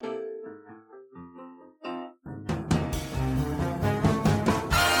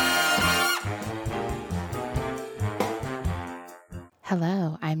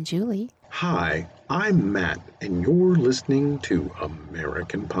Hello, I'm Julie. Hi, I'm Matt, and you're listening to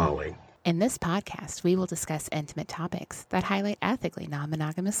American Poly. In this podcast, we will discuss intimate topics that highlight ethically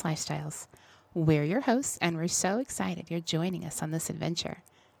non-monogamous lifestyles. We're your hosts, and we're so excited you're joining us on this adventure.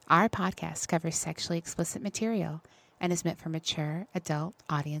 Our podcast covers sexually explicit material and is meant for mature, adult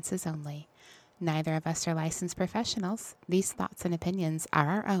audiences only. Neither of us are licensed professionals. These thoughts and opinions are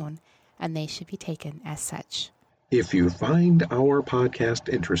our own, and they should be taken as such. If you find our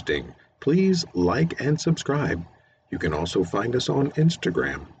podcast interesting, please like and subscribe. You can also find us on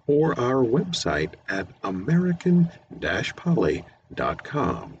Instagram or our website at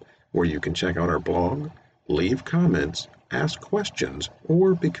american-poly.com, where you can check out our blog, leave comments, ask questions,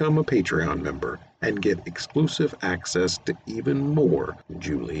 or become a Patreon member and get exclusive access to even more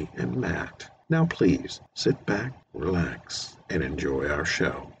Julie and Matt. Now please sit back, relax, and enjoy our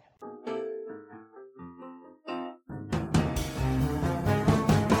show.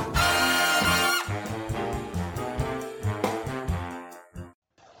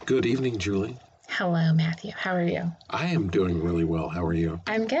 Good evening, Julie. Hello, Matthew. How are you? I am doing really well. How are you?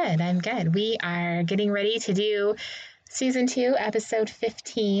 I'm good. We are getting ready to do Season 2, Episode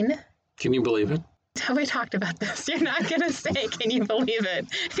 15. Can you believe it? Have we talked about this? You're not going to say, can you believe it?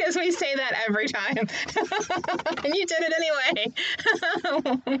 Because we say that every time. And you did it anyway.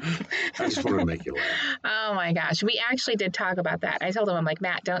 I just wanted to make you laugh. Oh my gosh. We actually did talk about that. I told him, I'm like,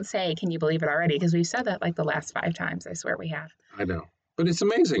 Matt, don't say, can you believe it already? Because we've said that like the last 5 times. I swear we have. I know. But it's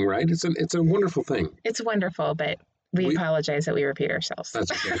amazing, right? It's a wonderful thing. It's wonderful, but we apologize that we repeat ourselves. That's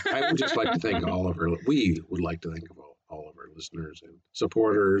okay. I would just like to thank we would like to thank all of our listeners and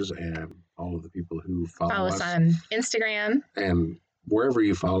supporters and all of the people who follow us on Instagram. And wherever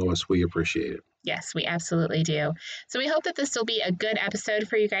you follow us, we appreciate it. Yes, we absolutely do. So we hope that this will be a good episode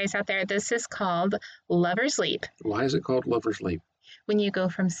for you guys out there. This is called Lover's Leap. Why is it called Lover's Leap? When you go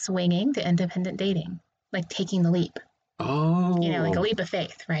from swinging to independent dating, like taking the leap. Oh. You know, like a leap of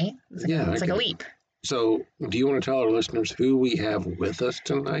faith, right? It's like a leap. So, do you want to tell our listeners who we have with us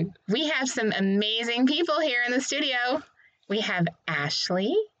tonight? We have some amazing people here in the studio. We have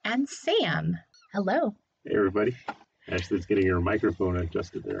Ashley and Sam. Hello. Hey, everybody. Ashley's getting her microphone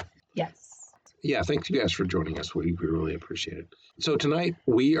adjusted there. Yes. Yeah, thanks you guys for joining us. We really appreciate it. So tonight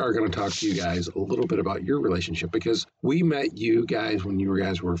we are going to talk to you guys a little bit about your relationship because we met you guys when you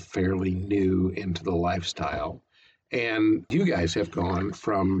guys were fairly new into the lifestyle. And you guys have gone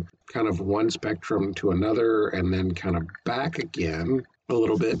from kind of one spectrum to another and then kind of back again a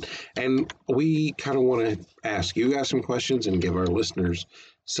little bit. And we kind of want to ask you guys some questions and give our listeners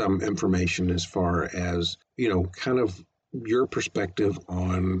some information as far as, you know, kind of your perspective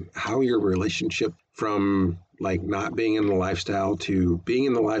on how your relationship from like not being in the lifestyle to being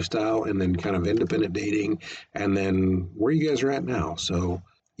in the lifestyle and then kind of independent dating and then where you guys are at now. So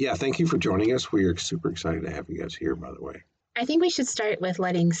yeah, thank you for joining us. We are super excited to have you guys here, by the way. I think we should start with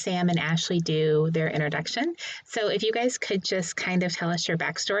letting Sam and Ashley do their introduction. So if you guys could just kind of tell us your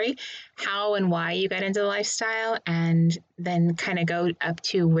backstory, how and why you got into the lifestyle, and then kind of go up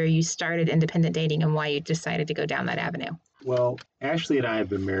to where you started independent dating and why you decided to go down that avenue. Well, Ashley and I have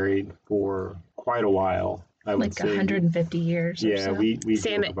been married for quite a while. I would say 150 years. Yeah, or so. we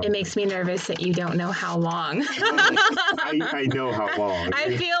Sam, it makes me nervous that you don't know how long. I know how long.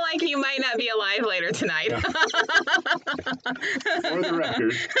 I feel like you might not be alive later tonight. Yeah. For the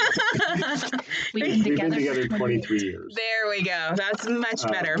record, We've been together 23 years. There we go. That's much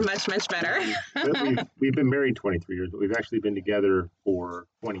better. Much better. But we've been married 23 years, but we've actually been together for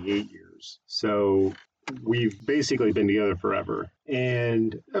 28 years. So we've basically been together forever.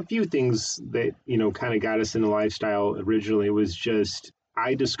 And a few things that, you know, kind of got us in the lifestyle originally was just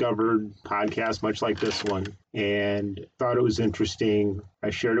I discovered podcasts much like this one and thought it was interesting. I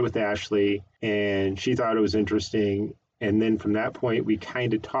shared it with Ashley and she thought it was interesting. And then from that point, we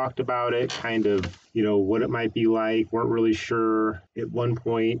kind of talked about it, kind of, you know, what it might be like. Weren't really sure. At one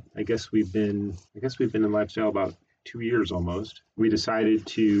point, I guess we've been in lifestyle about 2 years almost. We decided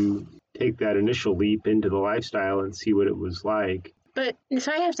to take that initial leap into the lifestyle and see what it was like. But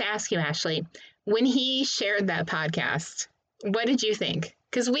so I have to ask you, Ashley, when he shared that podcast, what did you think?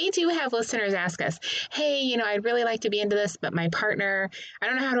 Because we do have listeners ask us, hey, you know, I'd really like to be into this, but my partner, I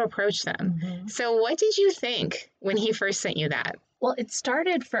don't know how to approach them. Mm-hmm. So what did you think when he first sent you that? Well, it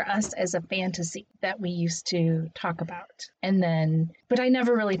started for us as a fantasy that we used to talk about. But I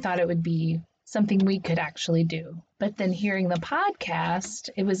never really thought it would be something we could actually do. But then hearing the podcast,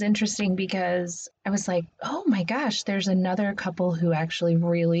 it was interesting because I was like, oh my gosh, there's another couple who actually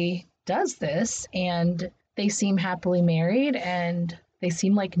really does this. And they seem happily married and they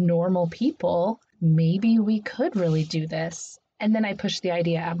seem like normal people. Maybe we could really do this. And then I pushed the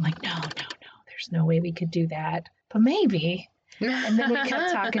idea. I'm like, no, there's no way we could do that. But maybe. And then we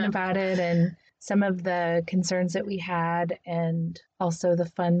kept talking about it and some of the concerns that we had and also the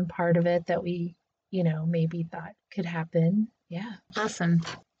fun part of it that we, maybe thought could happen. Yeah. Awesome.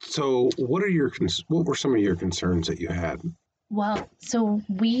 So what were some of your concerns that you had? Well, so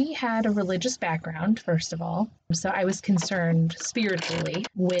we had a religious background, first of all. So I was concerned spiritually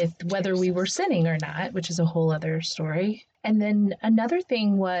with whether we were sinning or not, which is a whole other story. And then another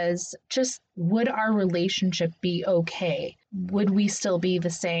thing was just, would our relationship be okay? Would we still be the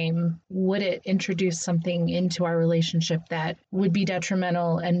same? Would it introduce something into our relationship that would be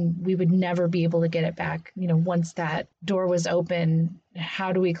detrimental and we would never be able to get it back? Once that door was open,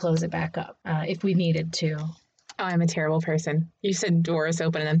 how do we close it back up if we needed to? Oh, I'm a terrible person. You said doors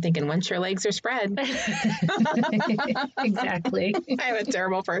open, and I'm thinking, once your legs are spread. Exactly. I'm a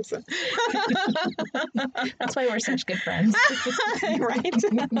terrible person. That's why we're such good friends. Right?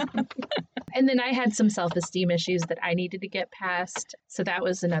 And then I had some self-esteem issues that I needed to get past. So that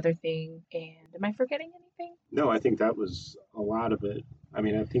was another thing. And am I forgetting anything? No, I think that was a lot of it. I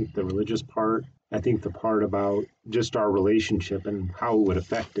mean, I think the religious part, I think the part about just our relationship and how it would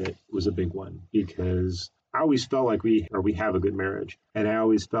affect it was a big one, because I always felt like we have a good marriage. And I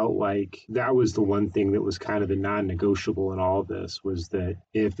always felt like that was the one thing that was kind of the non-negotiable in all of this, was that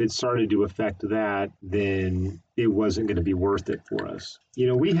if it started to affect that, then it wasn't going to be worth it for us.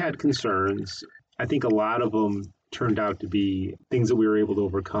 We had concerns. I think a lot of them turned out to be things that we were able to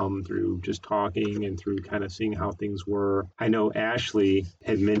overcome through just talking and through kind of seeing how things were. I know Ashley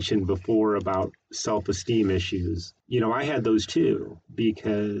had mentioned before about self-esteem issues. I had those too,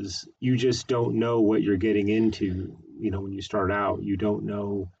 because you just don't know what you're getting into. When you start out, you don't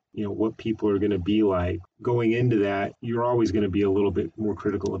know, what people are going to be like. Going into that, you're always going to be a little bit more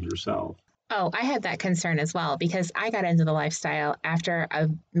critical of yourself. Oh, I had that concern as well, because I got into the lifestyle after a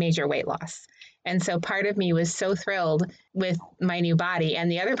major weight loss. And so part of me was so thrilled with my new body.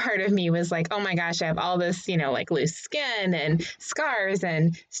 And the other part of me was like, oh my gosh, I have all this, like loose skin and scars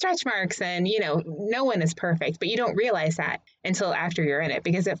and stretch marks. And, no one is perfect. But you don't realize that until after you're in it.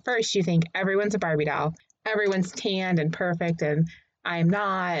 Because at first you think everyone's a Barbie doll. Everyone's tanned and perfect. And I'm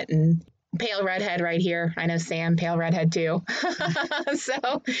not. And pale redhead right here. I know Sam, pale redhead too.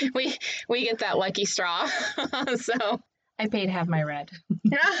 So we get that lucky straw. So I paid half my red.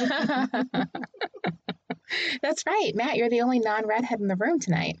 That's right. Matt, you're the only non-redhead in the room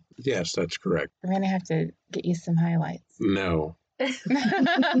tonight. Yes, that's correct. We're going to have to get you some highlights. No. So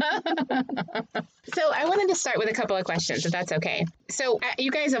I wanted to start with a couple of questions, if that's okay. So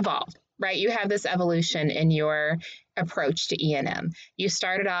you guys evolved, right? You have this evolution in your approach to E&M. You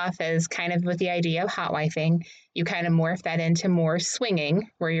started off as kind of with the idea of hot wifing. You kind of morphed that into more swinging,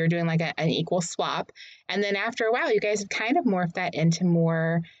 where you're doing like an equal swap. And then after a while, you guys have kind of morphed that into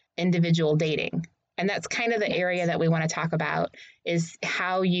more individual dating. And that's kind of the area that we want to talk about, is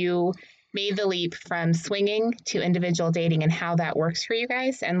how you made the leap from swinging to individual dating and how that works for you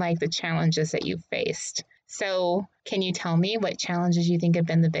guys and like the challenges that you've faced. So can you tell me what challenges you think have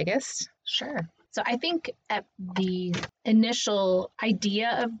been the biggest? Sure. So I think at the initial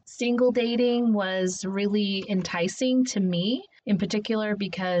idea of single dating was really enticing to me, in particular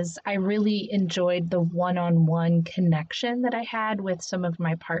because I really enjoyed the one-on-one connection that I had with some of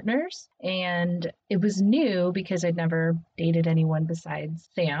my partners. And it was new because I'd never dated anyone besides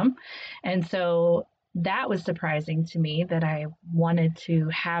Sam. And so that was surprising to me, that I wanted to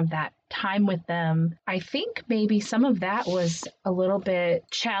have that time with them. I think maybe some of that was a little bit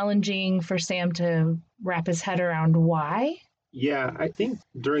challenging for Sam to wrap his head around why. Yeah, I think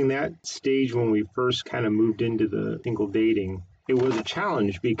during that stage when we first kind of moved into the single dating, it was a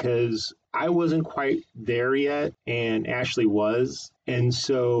challenge because I wasn't quite there yet and Ashley was. And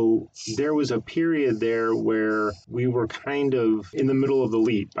so there was a period there where we were kind of in the middle of the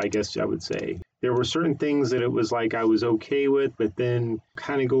leap, I guess I would say. There were certain things that it was like I was okay with, but then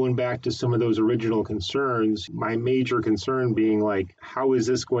kind of going back to some of those original concerns, my major concern being like, how is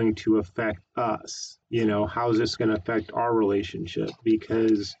this going to affect us? How is this going to affect our relationship?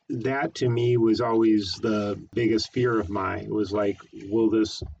 Because that to me was always the biggest fear of mine. It was like, will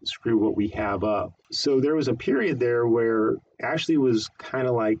this screw what we have up? So there was a period there where Ashley was kind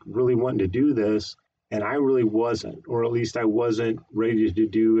of like really wanting to do this. And I really wasn't, or at least I wasn't ready to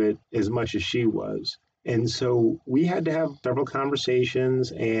do it as much as she was. And so we had to have several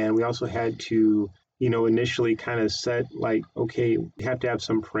conversations, and we also had to, initially kind of set like, okay, we have to have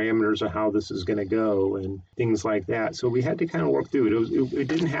some parameters of how this is going to go and things like that. So we had to kind of work through it. It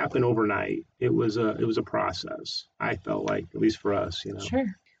didn't happen overnight. It was a process, I felt like, at least for us,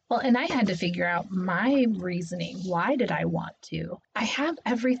 Sure. Well, and I had to figure out my reasoning. Why did I want to? I have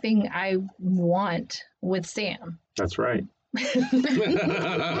everything I want with Sam. That's right.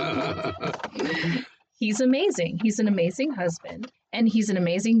 He's amazing. He's an amazing husband, and he's an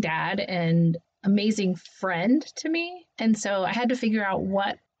amazing dad and amazing friend to me. And so I had to figure out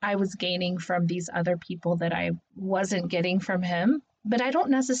what I was gaining from these other people that I wasn't getting from him. But I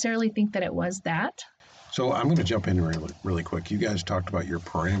don't necessarily think that it was that. So I'm going to jump in really quick. You guys talked about your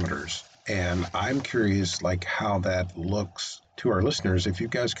parameters, and I'm curious, like, how that looks to our listeners. If you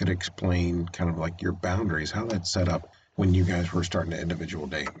guys could explain kind of like your boundaries, how that's set up when you guys were starting to individual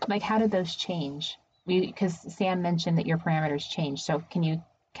date. Like, how did those change? Because Sam mentioned that your parameters changed. So can you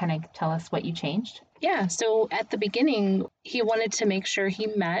kind of tell us what you changed? Yeah, so at the beginning, he wanted to make sure he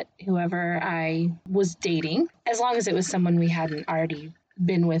met whoever I was dating, as long as it was someone we hadn't already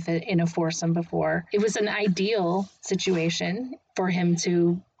been with in a foursome before. It was an ideal situation for him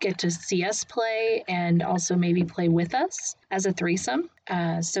to get to see us play and also maybe play with us as a threesome.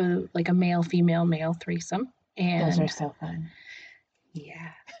 So like a male, female, male threesome. And those are so fun.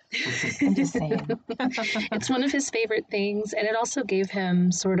 Yeah. I'm just saying. It's one of his favorite things. And it also gave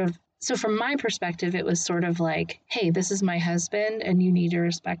him sort of, so from my perspective, it was sort of like, hey, this is my husband and you need to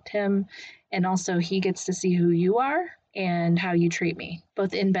respect him. And also he gets to see who you are and how you treat me,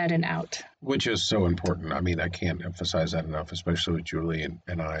 both in bed and out. Which is so important. I mean, I can't emphasize that enough, especially with Julie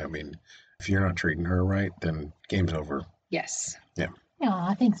and I. I mean, if you're not treating her right, then game's over. Yes. Yeah.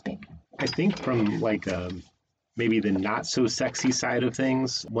 Aw, thanks, babe. I think from like maybe the not so sexy side of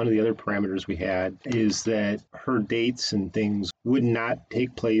things, one of the other parameters we had is that her dates and things would not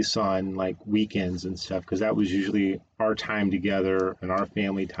take place on like weekends and stuff, because that was usually our time together and our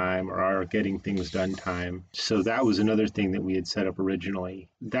family time or our getting things done time. So that was another thing that we had set up originally.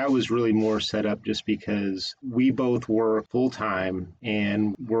 That was really more set up just because we both work full time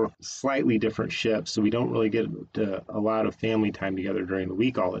and work slightly different shifts. So we don't really get a lot of family time together during the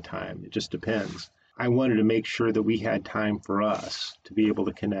week all the time. It just depends. I wanted to make sure that we had time for us to be able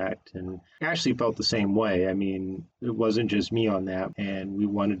to connect, and Ashley felt the same way. I mean, it wasn't just me on that, and we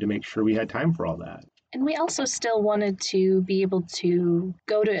wanted to make sure we had time for all that. And we also still wanted to be able to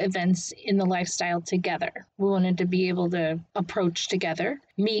go to events in the lifestyle together. We wanted to be able to approach together,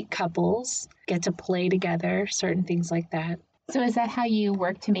 meet couples, get to play together, certain things like that. So is that how you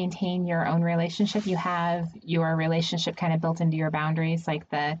work to maintain your own relationship? You have your relationship kind of built into your boundaries, like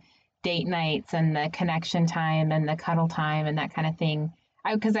the date nights and the connection time and the cuddle time and that kind of thing.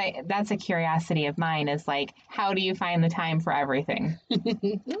 Because that's a curiosity of mine, is like, how do you find the time for everything?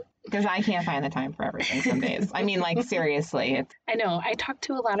 Because I can't find the time for everything some days. I mean, like, seriously. I know. I talk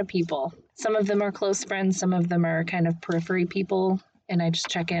to a lot of people. Some of them are close friends. Some of them are kind of periphery people. And I just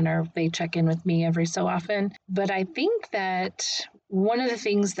check in, or they check in with me every so often. But I think that one of the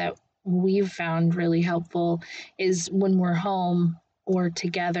things that we've found really helpful is when we're home or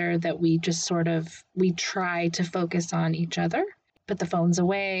together, that we just sort of, we try to focus on each other, put the phones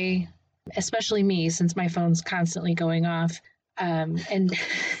away, especially me, since my phone's constantly going off. And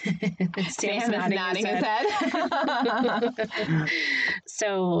Sam is nodding his head.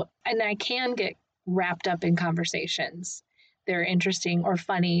 So, and I can get wrapped up in conversations. They're interesting or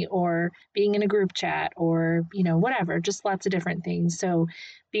funny, or being in a group chat, or, you know, whatever, just lots of different things. So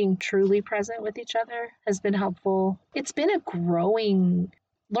being truly present with each other has been helpful. It's been a growing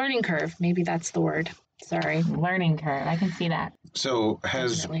learning curve. Maybe that's the word. Sorry. Learning curve. I can see that. So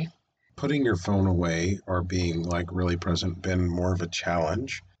has Definitely. putting your phone away or being like really present been more of a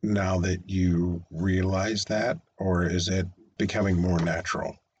challenge now that you realize that, or is it becoming more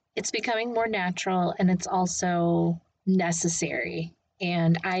natural? It's becoming more natural, and it's also necessary.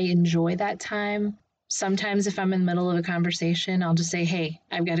 And I enjoy that time. Sometimes if I'm in the middle of a conversation, I'll just say, hey,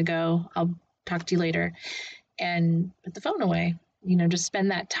 I've got to go. I'll talk to you later, and put the phone away. You know, just spend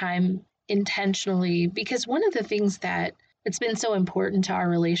that time intentionally, because one of the things that it's been so important to our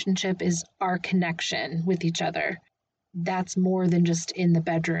relationship is our connection with each other. That's more than just in the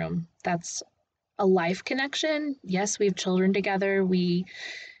bedroom. That's a life connection. Yes, we have children together. We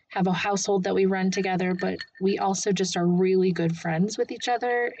have a household that we run together, but we also just are really good friends with each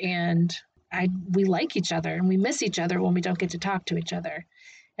other, and we like each other, and we miss each other when we don't get to talk to each other.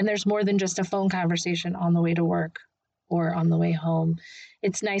 And there's more than just a phone conversation on the way to work or on the way home.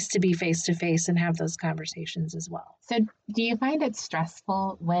 It's nice to be face to face and have those conversations as well. So do you find it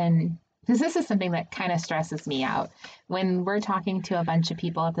stressful because this is something that kind of stresses me out, when we're talking to a bunch of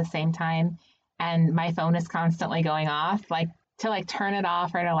people at the same time and my phone is constantly going off, like to like turn it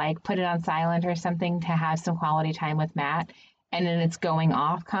off or to like put it on silent or something to have some quality time with Matt, and then it's going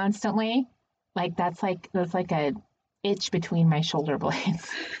off constantly. Like that's like a itch between my shoulder blades.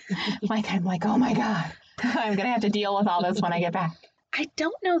 I'm like, oh my God, I'm going to have to deal with all this when I get back. I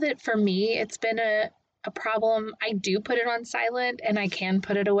don't know that for me it's been a problem. I do put it on silent and I can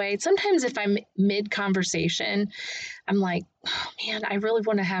put it away. Sometimes if I'm mid conversation, I'm like, oh man, I really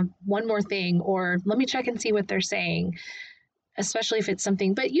want to have one more thing, or let me check and see what they're saying, especially if it's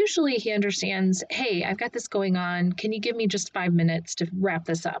something. But usually he understands, hey, I've got this going on. Can you give me just 5 minutes to wrap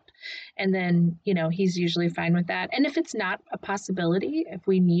this up? And then, he's usually fine with that. And if it's not a possibility, if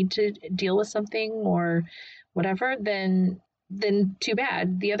we need to deal with something or whatever, then too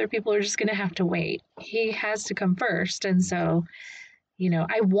bad. The other people are just going to have to wait. He has to come first. And so,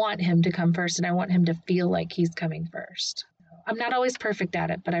 I want him to come first and I want him to feel like he's coming first. I'm not always perfect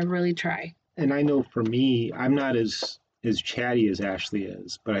at it, but I really try. And I know for me, I'm not as chatty as Ashley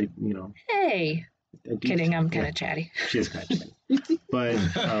is, but Hey, kidding. I'm kind of chatty. She is kind of chatty. But,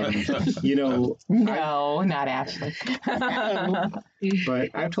 No, not Ashley. But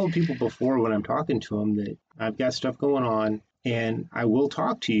I've told people before when I'm talking to them that I've got stuff going on and I will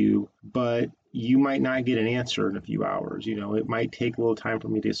talk to you, but you might not get an answer in a few hours. It might take a little time for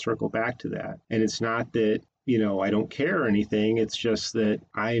me to circle back to that. And it's not that, I don't care or anything. It's just that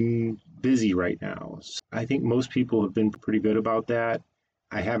I'm busy right now. So I think most people have been pretty good about that.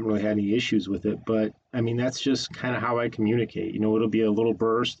 I haven't really had any issues with it, but that's just kind of how I communicate. It'll be a little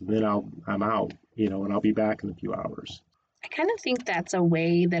burst and then I'm out, and I'll be back in a few hours. I kind of think that's a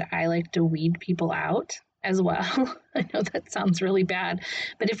way that I like to weed people out as well. I know that sounds really bad,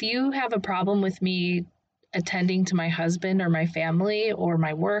 but if you have a problem with me attending to my husband or my family or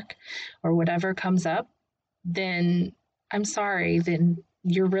my work or whatever comes up, then I'm sorry, then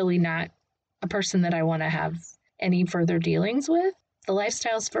you're really not a person that I want to have any further dealings with. The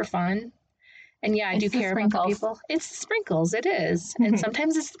lifestyle's for fun. And yeah, I do care about the people. It's sprinkles, it is. And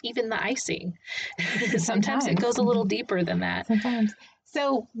sometimes it's even the icing. Sometimes it goes a little deeper than that. Sometimes.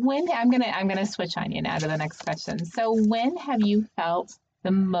 So when I'm gonna switch on you now to the next question. So when have you felt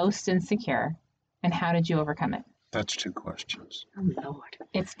the most insecure and how did you overcome it? That's 2 questions. Oh Lord.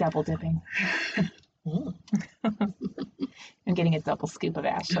 It's double dipping. I'm getting a double scoop of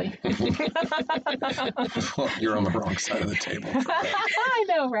Ashley. Well, you're on the wrong side of the table. I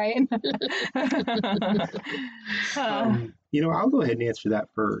know, right? I'll go ahead and answer that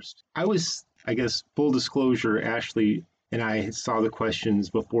first. I guess, full disclosure, Ashley and I saw the questions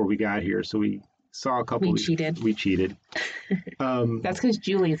before we got here, so we saw a couple. We cheated. That's because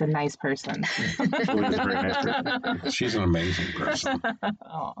Julie is a nice person. Julie is a very nice person. She's an amazing person.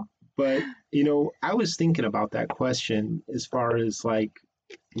 Oh. But, I was thinking about that question as far as like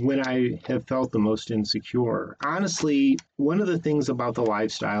when I have felt the most insecure. Honestly, one of the things about the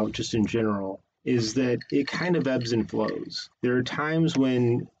lifestyle, just in general, is that it kind of ebbs and flows. There are times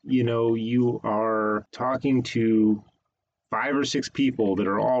when, you are talking to 5 or 6 people that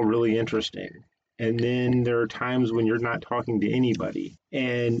are all really interesting. And then there are times when you're not talking to anybody.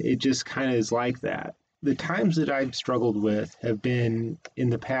 And it just kind of is like that. The times that I've struggled with have been in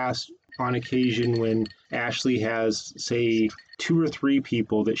the past on occasion when Ashley has, say, 2 or 3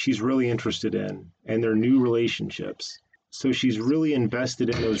 people that she's really interested in and they're new relationships. So she's really invested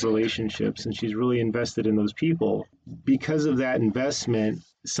in those relationships and she's really invested in those people. Because of that investment,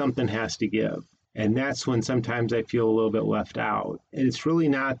 something has to give. And that's when sometimes I feel a little bit left out. And it's really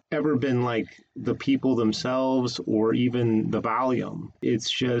not ever been like the people themselves or even the volume.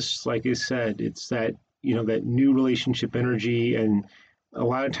 It's just, like I said, it's that, that new relationship energy. And a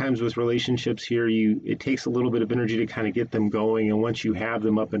lot of times with relationships here, it takes a little bit of energy to kind of get them going. And once you have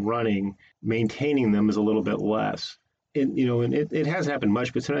them up and running, maintaining them is a little bit less. And it hasn't happened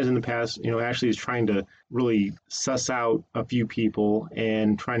much, but sometimes in the past, Ashley is trying to really suss out a few people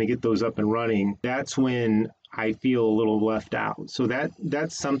and trying to get those up and running. That's when I feel a little left out. So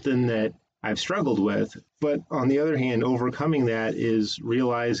that's something that I've struggled with. But on the other hand, overcoming that is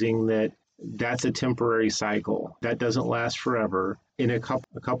realizing that that's a temporary cycle. That doesn't last forever. In a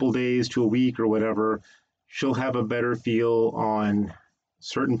couple days to a week or whatever, she'll have a better feel on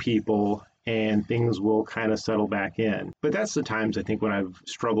certain people and things will kind of settle back in. But that's the times I think when I've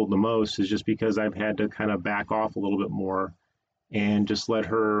struggled the most is just because I've had to kind of back off a little bit more and just let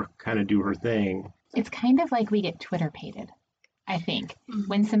her kind of do her thing. It's kind of like we get Twitter-pated, I think.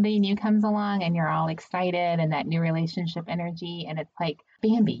 When somebody new comes along and you're all excited and that new relationship energy, and it's like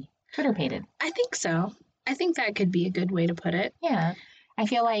Bambi, Twitter-pated. I think so. I think that could be a good way to put it. Yeah. I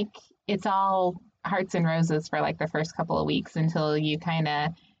feel like it's all hearts and roses for like the first couple of weeks until you kind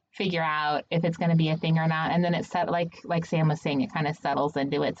of figure out if it's going to be a thing or not. And then it's set, like Sam was saying, it kind of settles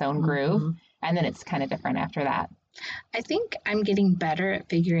into its own groove. And then it's kind of different after that. I think I'm getting better at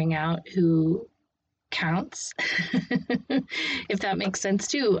figuring out who counts, if that makes sense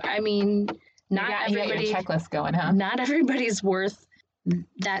too. I mean, You got your checklist going, huh? Not everybody's worth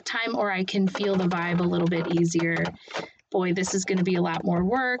that time, or I can feel the vibe a little bit easier. Boy, this is going to be a lot more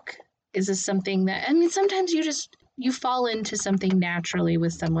work. Is this something that, I mean, sometimes you fall into something naturally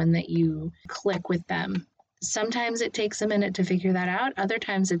with someone that you click with them. Sometimes it takes a minute to figure that out. Other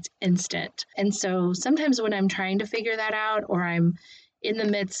times it's instant. And so sometimes when I'm trying to figure that out, or I'm in the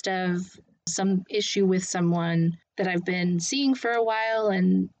midst of some issue with someone that I've been seeing for a while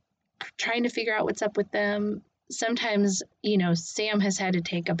and trying to figure out what's up with them, sometimes, Sam has had to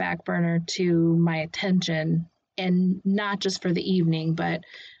take a back burner to my attention, and not just for the evening, but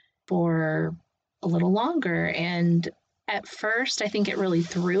for a little longer. And at first, I think it really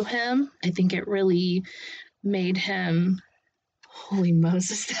threw him. I think it really made him, holy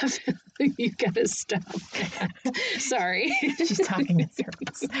Moses, you gotta stop that. Sorry. She's talking in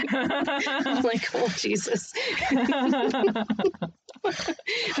circles. I'm like, oh, Jesus.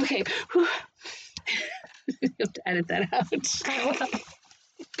 Okay. You have to edit that out.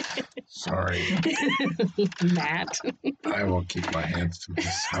 Sorry. Matt. I will keep my hands to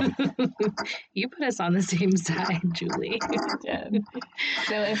myself. You put us on the same side, Julie.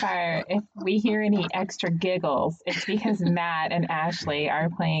 So if we hear any extra giggles, it's because Matt and Ashley are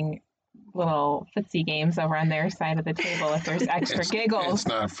playing little footsie games over on their side of the table. If there's extra giggles. It's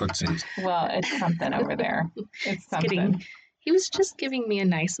not footsies. Well, it's something over there. It's something. He was just giving me a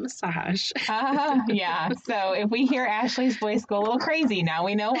nice massage. Yeah. So if we hear Ashley's voice go a little crazy, now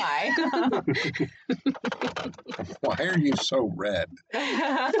we know why. Why are you so red?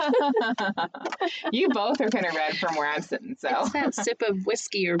 You both are kind of red from where I'm sitting. So it's that sip of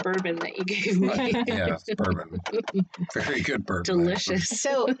whiskey or bourbon that you gave me. Yeah, it's bourbon. Very good bourbon. Delicious.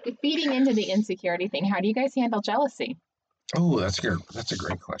 So feeding into the insecurity thing, how do you guys handle jealousy? Oh, that's good. That's a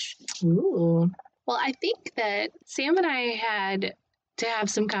great question. Ooh. Well, I think that Sam and I had to have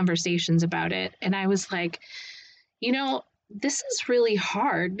some conversations about it. And I was like, this is really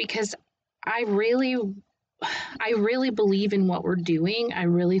hard because I really believe in what we're doing. I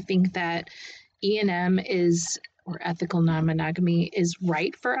really think that E&M or ethical non-monogamy is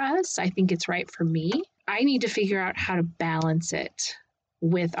right for us. I think it's right for me. I need to figure out how to balance it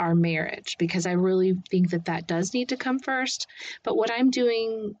with our marriage, because I really think that does need to come first. But what I'm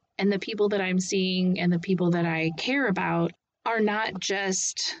doing and the people that I'm seeing and the people that I care about are not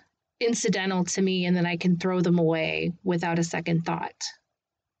just incidental to me and then I can throw them away without a second thought.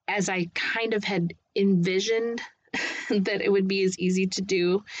 As I kind of had envisioned that it would be as easy to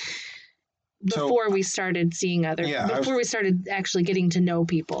do before we started seeing others, we started actually getting to know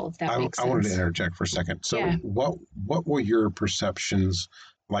people, if that makes sense. I wanted to interject for a second. So what were your perceptions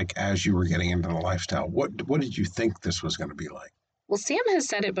like as you were getting into the lifestyle? What did you think this was going to be like? Well, Sam has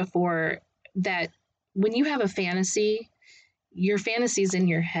said it before that when you have a fantasy, your fantasy's in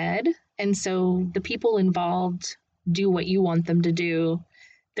your head. And so the people involved do what you want them to do.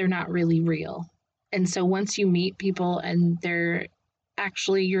 They're not really real. And so once you meet people and you're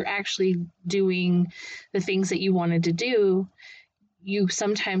actually doing the things that you wanted to do, you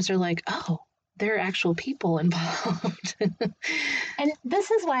sometimes are like, oh, there are actual people involved. And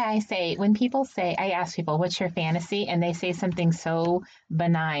this is why I say, when people say, I ask people, what's your fantasy? And they say something so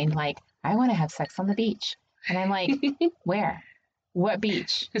benign, like, I want to have sex on the beach. And I'm like, where? What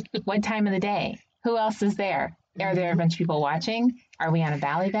beach? What time of the day? Who else is there? Are there a bunch of people watching? Are we on a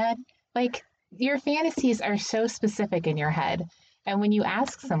valley bed? Like, your fantasies are so specific in your head. And when you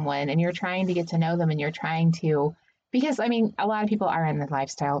ask someone and you're trying to get to know them and you're trying to, because I mean, a lot of people are in the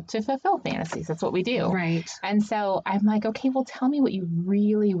lifestyle to fulfill fantasies. That's what we do. Right. And so I'm like, okay, well, tell me what you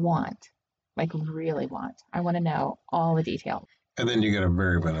really want. Like, really want. I want to know all the details. And then you get a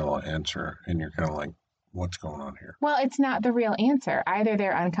very vanilla answer and you're kind of like, what's going on here? Well, it's not the real answer. Either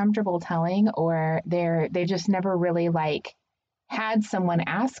they're uncomfortable telling or they just never really had someone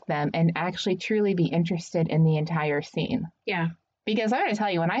ask them and actually truly be interested in the entire scene. Yeah. Because I'm going to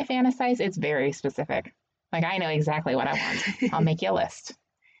tell you, when I fantasize, it's very specific. Like, I know exactly what I want. I'll make you a list.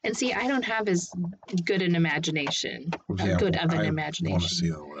 And see, I don't have as good an imagination. Yeah, good of an I imagination. I want to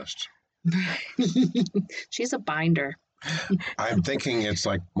see the list. She's a binder. I'm thinking it's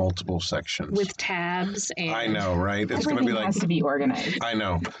like multiple sections. With tabs and... I know, right? It's going to be like... has to be organized. I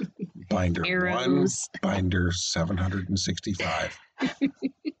know. Binder arrows. 1, binder 765.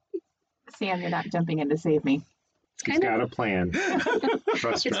 Sam, you're not jumping in to save me. He's got a plan.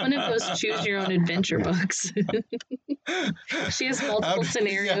 It's one of those choose your own adventure books. She has multiple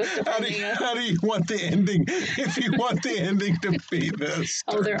scenarios. How do you want the ending? If you want the ending to be this.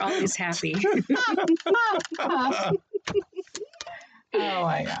 Oh, they're always happy. Oh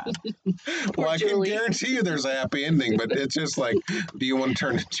my God. Well, I can Julie. guarantee you there's a happy ending, but it's just like, do you want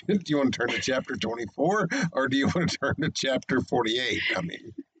to turn to chapter 24 or do you want to turn to chapter 48? I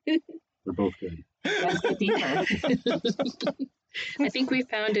mean, They're both good. Let's get deeper. I think we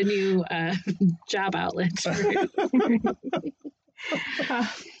found a new job outlet.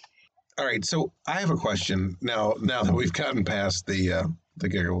 all right. So I have a question now that we've gotten past the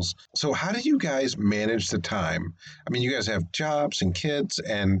giggles. So how do you guys manage the time? I mean, you guys have jobs and kids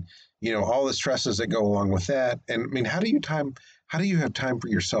and, all the stresses that go along with that. And I mean, how do you have time for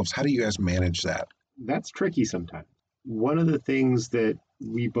yourselves? How do you guys manage that? That's tricky sometimes. One of the things that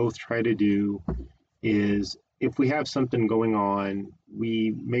we both try to do is if we have something going on,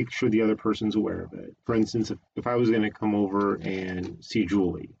 we make sure the other person's aware of it. For instance, if I was going to come over and see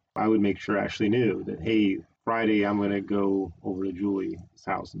Julie, I would make sure Ashley knew that, hey, Friday, I'm going to go over to Julie's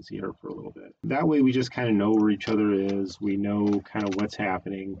house and see her for a little bit. That way, we just kind of know where each other is. We know kind of what's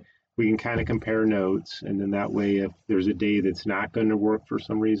happening. We can kind of compare notes. And then that way, if there's a day that's not going to work for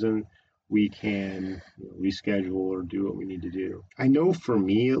some reason, we can reschedule or do what we need to do. I know for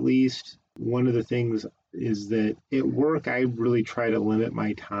me, at least, one of the things is that at work, I really try to limit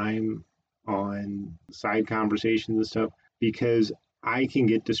my time on side conversations and stuff because I can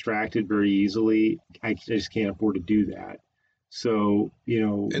get distracted very easily. I just can't afford to do that. So,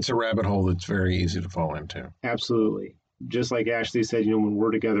 it's a rabbit hole that's very easy to fall into. Absolutely. Just like Ashley said, when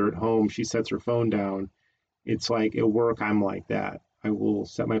we're together at home, she sets her phone down. It's like at work, I'm like that. I will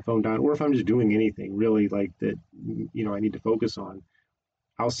set my phone down, or if I'm just doing anything really like that, I need to focus on,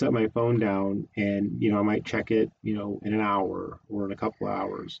 I'll set my phone down and, I might check it, in an hour or in a couple of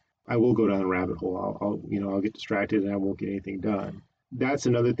hours. I will go down a rabbit hole. I'll get distracted and I won't get anything done. That's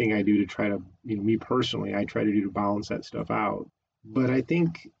another thing I do to try to, me personally, I try to do to balance that stuff out. But I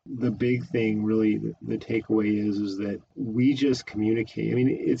think the big thing really, the takeaway is that we just communicate. I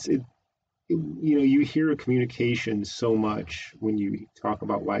mean, you hear communication so much when you talk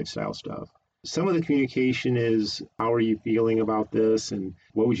about lifestyle stuff. Some of the communication is, how are you feeling about this? And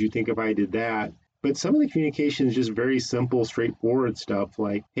what would you think if I did that? But some of the communication is just very simple, straightforward stuff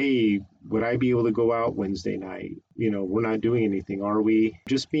like, hey, would I be able to go out Wednesday night? We're not doing anything, are we?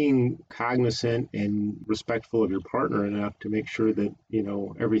 Just being cognizant and respectful of your partner enough to make sure that,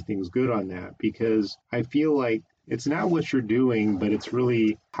 everything's good on that. Because I feel like it's not what you're doing, but it's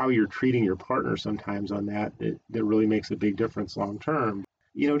really how you're treating your partner sometimes on that really makes a big difference long term.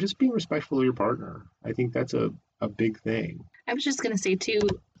 Just being respectful of your partner. I think that's a big thing. I was just going to say, too,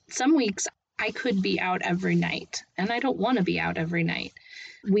 some weeks I could be out every night, and I don't want to be out every night.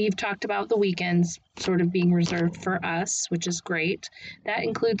 We've talked about the weekends sort of being reserved for us, which is great. That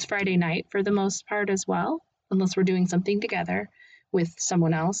includes Friday night for the most part as well, unless we're doing something together with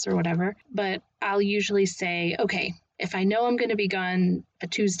someone else or whatever. But I'll usually say, okay, if I know I'm going to be gone a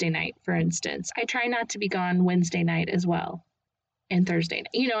Tuesday night, for instance, I try not to be gone Wednesday night as well. And Thursday.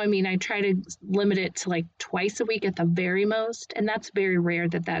 I try to limit it to like twice a week at the very most. And that's very rare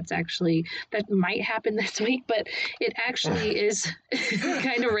that might happen this week, but it actually is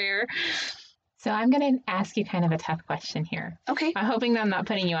kind of rare. So I'm going to ask you kind of a tough question here. Okay. I'm hoping that I'm not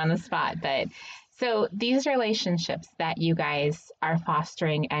putting you on the spot, but so these relationships that you guys are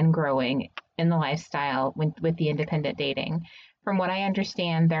fostering and growing in the lifestyle with the independent dating, from what I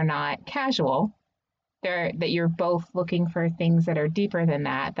understand, they're not casual. That you're both looking for things that are deeper than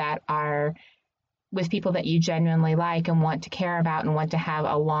that are with people that you genuinely like and want to care about and want to have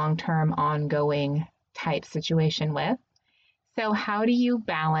a long-term ongoing type situation with. So how do you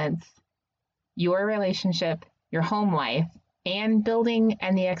balance your relationship, your home life, and building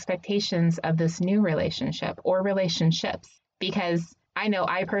and the expectations of this new relationship or relationships? Because I know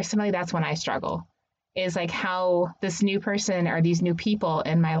personally, that's when I struggle, is like how this new person or these new people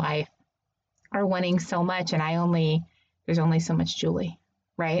in my life are wanting so much, and there's only so much Julie,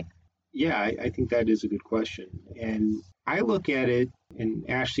 right? Yeah, I think that is a good question. And I look at it, and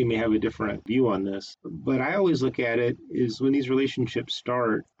Ashley may have a different view on this, but I always look at it is when these relationships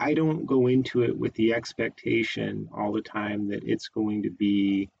start, I don't go into it with the expectation all the time that it's going to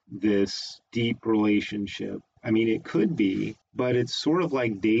be this deep relationship. I mean, it could be, but it's sort of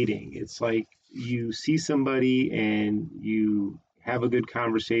like dating. It's like you see somebody and you have a good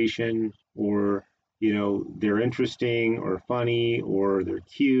conversation, or they're interesting or funny or they're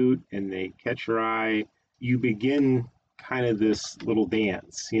cute and they catch your eye. You begin kind of this little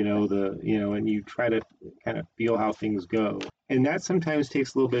dance, and you try to kind of feel how things go. And that sometimes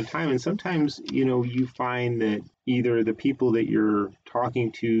takes a little bit of time. And sometimes, you find that either the people that you're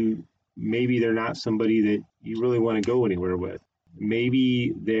talking to, maybe they're not somebody that you really want to go anywhere with.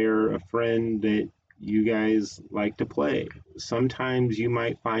 Maybe they're a friend that you guys like to play. Sometimes you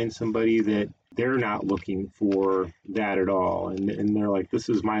might find somebody that they're not looking for that at all. And they're like, this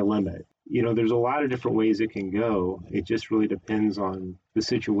is my limit. There's a lot of different ways it can go. It just really depends on the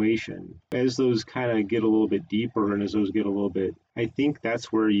situation. As those kind of get a little bit deeper and as those get a little bit, I think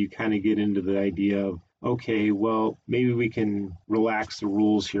that's where you kind of get into the idea of, okay, well, maybe we can relax the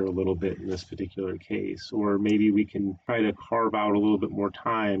rules here a little bit in this particular case, or maybe we can try to carve out a little bit more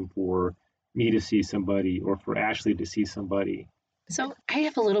time for me to see somebody or for Ashley to see somebody. So I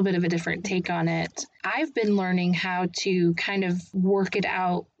have a little bit of a different take on it. I've been learning how to kind of work it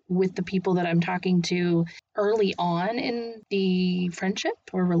out with the people that I'm talking to early on in the friendship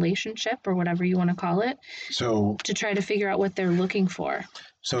or relationship or whatever you want to call it. So to try to figure out what they're looking for.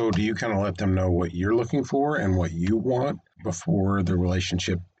 So do you kind of let them know what you're looking for and what you want before the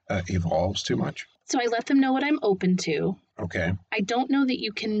relationship evolves too much? So I let them know what I'm open to. Okay. I don't know that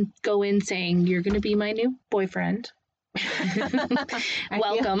you can go in saying, you're going to be my new boyfriend.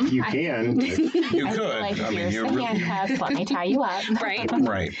 Welcome. You can. You could. Like, I mean, here's you're the really... handcuffs. Let me tie you up. Right.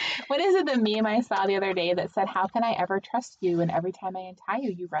 Right. What is it, the meme I saw the other day that said, how can I ever trust you? And every time I untie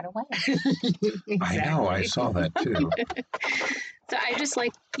you, you run away. Exactly. I know. I saw that too. So I just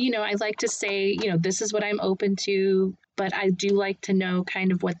like, I like to say, this is what I'm open to, but I do like to know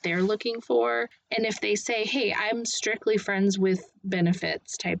kind of what they're looking for. And if they say, hey, I'm strictly friends with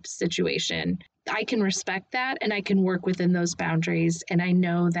benefits type situation, I can respect that and I can work within those boundaries. And I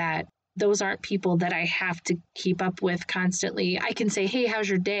know that those aren't people that I have to keep up with constantly. I can say, hey, how's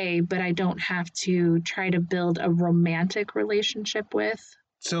your day? But I don't have to try to build a romantic relationship with.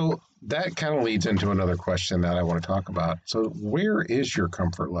 So that kind of leads into another question that I want to talk about. So where is your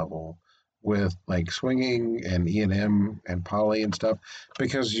comfort level with like swinging and E&M and poly and stuff?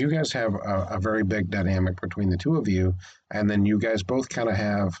 Because you guys have a very big dynamic between the two of you, and then you guys both kind of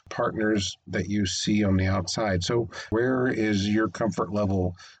have partners that you see on the outside. So where is your comfort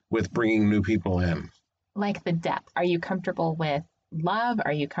level with bringing new people in? Like the depth. Are you comfortable with love?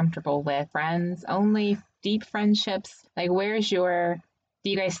 Are you comfortable with friends only, deep friendships? Like do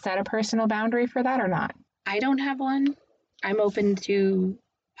you guys set a personal boundary for that or not? I don't have one. I'm open to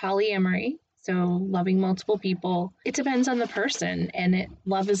polyamory, so loving multiple people. It depends on the person, and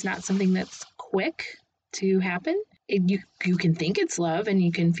love is not something that's quick to happen. You can think it's love and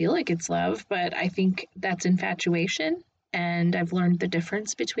you can feel like it's love, but I think that's infatuation, and I've learned the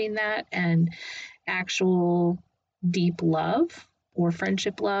difference between that and actual deep love or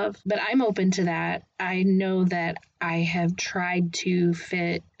friendship love. But I'm open to that. I know that I have tried to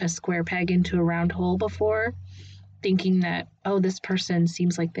fit a square peg into a round hole before, thinking that, oh, this person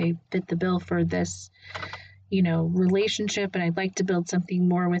seems like they fit the bill for this, relationship, and I'd like to build something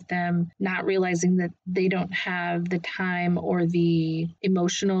more with them, not realizing that they don't have the time or the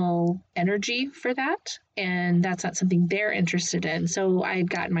emotional energy for that. And that's not something they're interested in. So I'd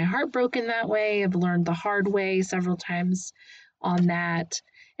gotten my heart broken that way. I've learned the hard way several times on that.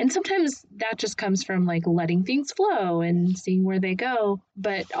 And sometimes that just comes from like letting things flow and seeing where they go,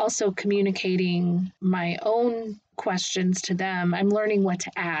 but also communicating my own questions to them. I'm learning what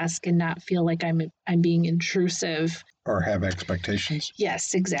to ask and not feel like I'm being intrusive. Or have expectations?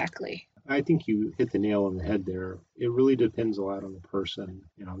 Yes, exactly. I think you hit the nail on the head there. It really depends a lot on the person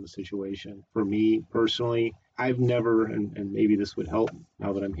and on the situation. For me personally, I've never, and maybe this would help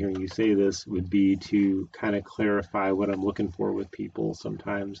now that I'm hearing you say this, would be to kind of clarify what I'm looking for with people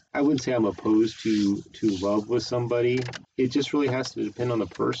sometimes. I wouldn't say I'm opposed to love with somebody. It just really has to depend on the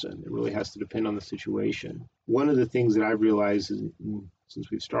person. It really has to depend on the situation. One of the things that I've realized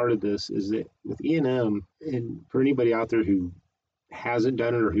since we've started this is that with E&M, and for anybody out there who hasn't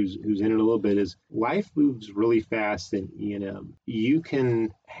done it or who's in it a little bit, is life moves really fast in E&M. You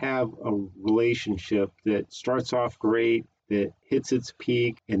can have a relationship that starts off great, that hits its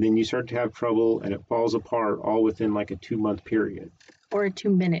peak, and then you start to have trouble and it falls apart all within like a 2-month period. Or a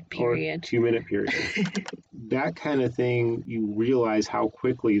 2-minute period. Or 2-minute period. That kind of thing, you realize how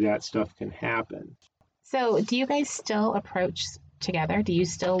quickly that stuff can happen. So do you guys still approach together? Do you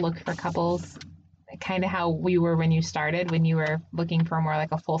still look for couples kind of how we were when you started, when you were looking for more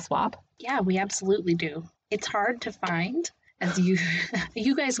like a full swap? Yeah, we absolutely do. It's hard to find, as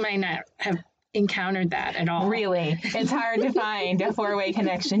you guys might not have encountered that at all. Really? It's hard to find a 4-way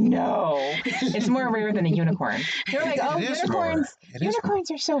connection. No. It's more rare than a unicorn. You're like, oh,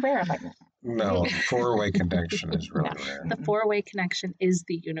 unicorns are so rare. I'm like, no, 4-way connection is really rare. The 4-way connection is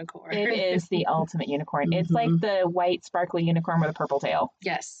the unicorn. It is the ultimate unicorn. It's like the white sparkly unicorn with a purple tail.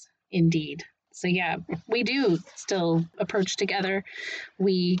 Yes, indeed. So yeah, we do still approach together.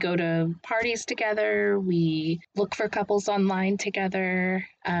 We go to parties together. We look for couples online together.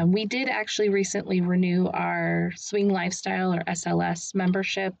 We did actually recently renew our Swing Lifestyle or SLS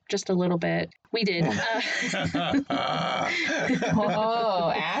membership just a little bit. We did.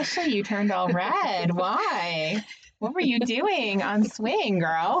 Oh, Ashley, you turned all red. Why? What were you doing on Swing,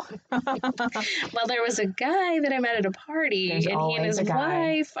 girl? Well, there was a guy that I met at a party, There's and he and always his a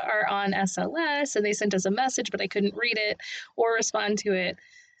guy. wife are on SLS, and they sent us a message, but I couldn't read it or respond to it.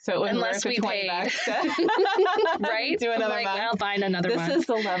 So it was Unless worth the we 20 paid. bucks to Right? do another I'm like, month. I'll find another This one. is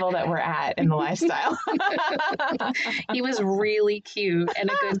the level that we're at in the lifestyle. He was really cute and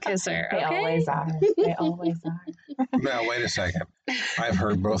a good kisser. They Okay? always are. They always are. Now, wait a second. I've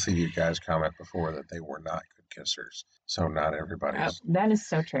heard both of you guys comment before that they were not good kissers. So not everybody's. That is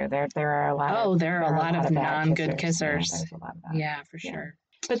so true. There are a lot. Oh, there are a lot of bad non-good kissers. kissers. Yeah, there's a lot of that. Yeah, for Yeah. sure.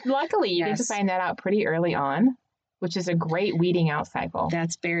 But luckily, you get to Yes. find that out pretty early on, which is a great weeding out cycle.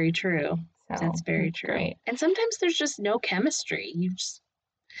 That's very true. So, That's very true. Great. And sometimes there's just no chemistry. You just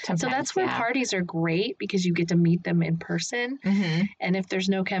So that's where parties are great because you get to meet them in person. Mm-hmm. And if there's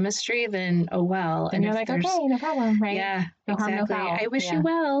no chemistry, then oh well. And you're if like, there's, okay, no problem, right? Yeah, No harm, no exactly. foul. I wish Yeah. you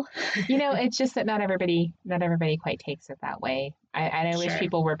well. It's just that not everybody quite takes it that way. I wish Sure.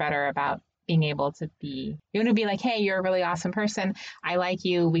 people were better about being able to be, you want to be like, hey, you're a really awesome person. I like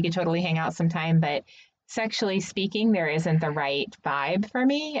you. We could totally hang out sometime. But sexually speaking, there isn't the right vibe for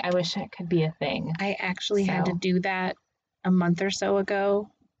me. I wish it could be a thing. I actually had to So. do that a month or so ago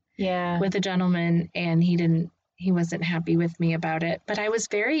Yeah. with a gentleman, and he wasn't happy with me about it. But I was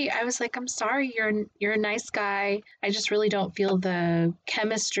like, I'm sorry, you're a nice guy. I just really don't feel the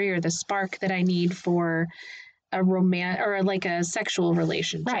chemistry or the spark that I need for a romance or like a sexual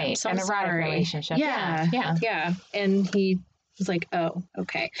relationship. Right. So An I'm erotic sorry. relationship. Yeah. Yeah. Yeah. And he was like, oh,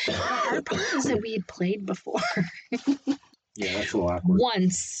 okay. The hard part is that we had played before. Yeah, that's a little awkward.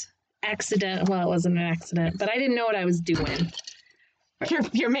 Once. Well, it wasn't an accident, but I didn't know what I was doing.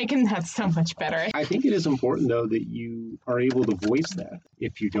 You're making that so much better. I think it is important, though, that you are able to voice that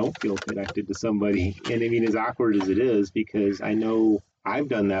if you don't feel connected to somebody. And I mean, as awkward as it is, because I know I've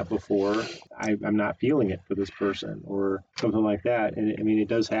done that before. I'm not feeling it for this person or something like that. And I mean, it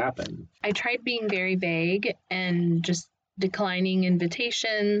does happen. I tried being very vague and just declining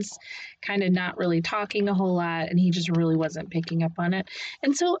invitations, kind of not really talking a whole lot, and he just really wasn't picking up on it.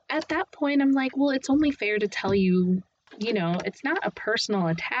 And so at that point, I'm like, well, it's only fair to tell you, it's not a personal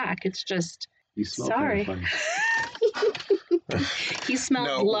attack. It's just, You smell sorry. kind of funny. He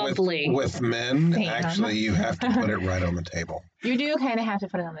smelled lovely. With men, Sam. actually, you have to put it right on the table. You do kind of have to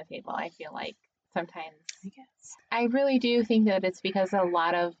put it on the table, I feel like, sometimes. I really do think that it's because a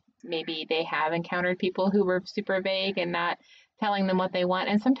lot of maybe they have encountered people who were super vague and not telling them what they want.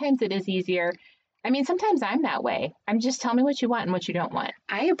 And sometimes it is easier. I mean, sometimes I'm that way. I'm just tell me what you want and what you don't want.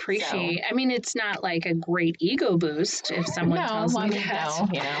 I appreciate. I mean, it's not like a great ego boost if someone tells me that.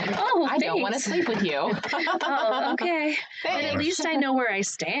 Oh, I don't want to thanks. sleep with you. Oh, okay. But at Thanks. least I know where I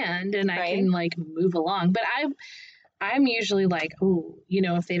stand and I Right. can like move along. But I'm usually like, oh,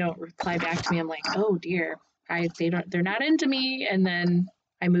 if they don't reply back to me, I'm like, oh dear, they're not into me, and then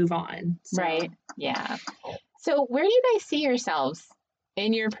I move on. So, Right. Yeah. So where do you guys see yourselves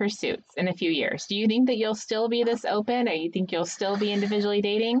in your pursuits in a few years? Do you think that you'll still be this open, or you think you'll still be individually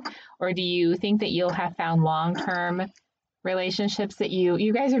dating, or do you think that you'll have found long-term relationships that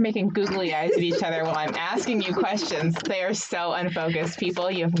you guys are making googly eyes at each other while I'm asking you questions? They are so unfocused,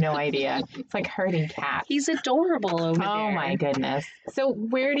 people. You have no idea. It's like herding cats. He's adorable over there. Oh my goodness. So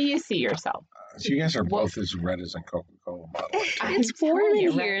where do you see yourself? So you guys are both as red as a Coca-Cola bottle. It's I'm warm telling in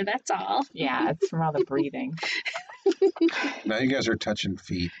you, here. right? That's all. Yeah, it's from all the breathing. Now you guys are touching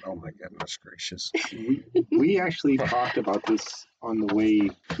feet. Oh my goodness gracious. We actually talked about this on the way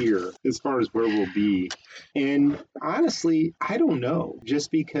here as far as where we'll be. And honestly, I don't know.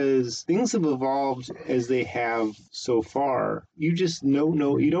 Just because things have evolved as they have so far, you just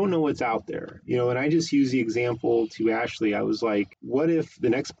you don't know what's out there. And I just use the example to Ashley. I was like, what if the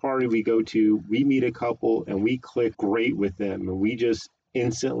next party we go to, we meet a couple and we click great with them and we just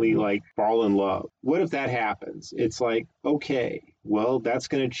instantly like fall in love? What if that happens? It's like, okay, well, that's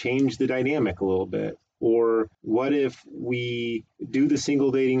going to change the dynamic a little bit. Or what if we do the single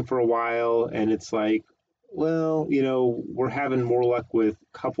dating for a while and it's like, well, we're having more luck with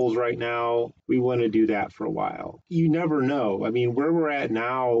couples right now. We want to do that for a while. You never know. I mean, where we're at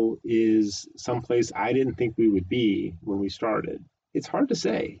now is someplace I didn't think we would be when we started. It's hard to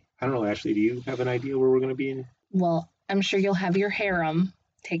say. I don't know, Ashley, do you have an idea where we're going to be in? Well, I'm sure you'll have your harem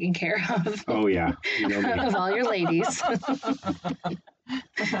taken care of. Oh, yeah. You know me. Of all your ladies.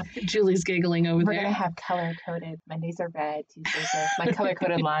 Julie's giggling over We're there. going to have color-coded. Mondays are red, Tuesdays are my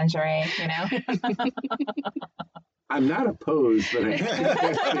color-coded lingerie, you know? I'm not opposed, but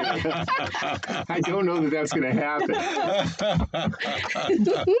I don't know that that's going to happen.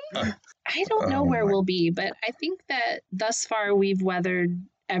 I don't know where we'll be, but I think that thus far we've weathered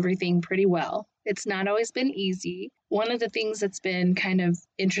everything pretty well. It's not always been easy. One of the things that's been kind of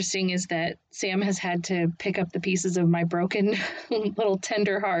interesting is that Sam has had to pick up the pieces of my broken little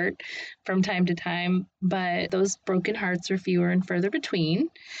tender heart from time to time, but those broken hearts are fewer and further between.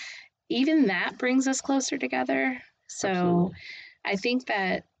 Even that brings us closer together. So Absolutely. I think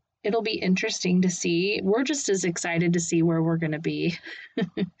that it'll be interesting to see. We're just as excited to see where we're going to be.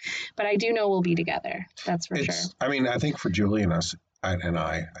 But I do know we'll be together. That's for sure. I mean, I think for Julie and us,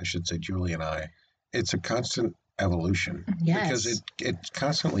 I should say Julie and I, it's a constant evolution Yes. because it's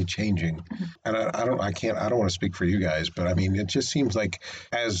constantly changing. And I don't want to speak for you guys, but I mean, it just seems like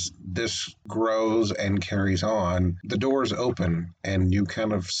as this grows and carries on, the doors open and you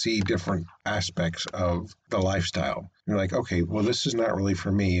kind of see different aspects of the lifestyle. You're like, okay, well, this is not really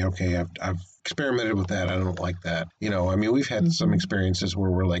for me. Okay, I've experimented with that. I don't like that. You know, I mean, we've had some experiences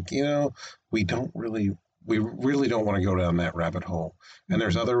where we're like, you know, we really don't want to go down that rabbit hole. And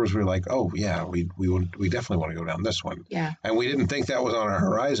there's others we're like, oh yeah, we definitely want to go down this one. Yeah. And we didn't think that was on our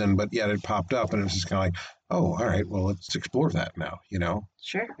horizon, but yet it popped up, and it's just kind of like, oh, all right, well, let's explore that now. You know?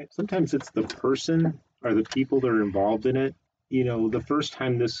 Sure. Sometimes it's the person or the people that are involved in it. You know, the first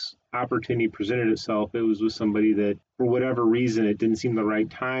time this opportunity presented itself, it was with somebody that, for whatever reason, it didn't seem the right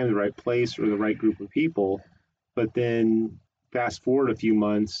time, the right place, or the right group of people. But then fast forward a few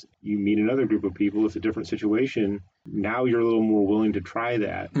months, you meet another group of people. It's a different situation. Now you're a little more willing to try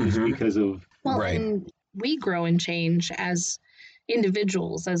that just because of... Well, Right. and we grow and change as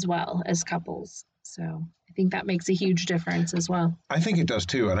individuals as well as couples. So I think that makes a huge difference as well. I think it does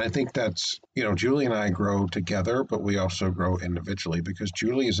too. And I think that's, you know, Julie and I grow together, but we also grow individually because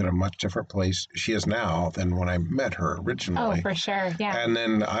Julie is in a much different place she is now than when I met her originally. Oh, for sure. Yeah. And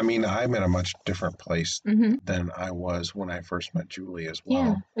then, I mean, I'm in a much different place Mm-hmm. than I was when I first met Julie as Yeah.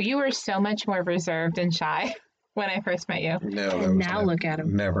 well. Well, you were so much more reserved and shy when I first met you. No, that And was now look at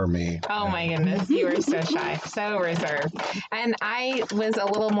him. never me. Oh my goodness, you were so shy, so reserved. And I was a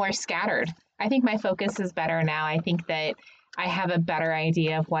little more scattered. I think my focus is better now. I think that I have a better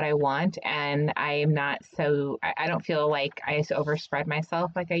idea of what I want, and I am not so, I don't feel like I overspread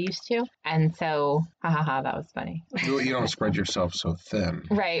myself like I used to. And so, that was funny. You don't spread yourself so thin.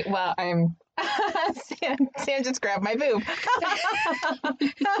 Right. Well, I'm. Sam just grabbed my boob.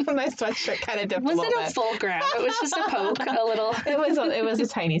 My sweatshirt kind of dipped a Was little it a bit. full grab? It was just a poke, a little. It was a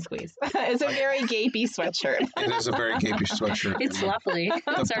tiny squeeze. It's a very gapey sweatshirt. It is a very gapey sweatshirt. It's lovely. The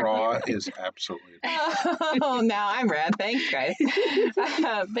It's our bra is absolutely. Oh, now I'm red. Thanks, guys.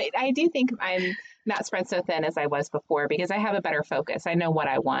 But I do think I'm not spread so thin as I was before because I have a better focus. I know what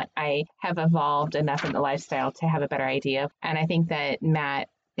I want. I have evolved enough in the lifestyle to have a better idea. And I think that Matt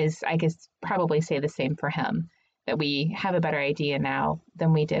is, I guess, probably say the same for him, that we have a better idea now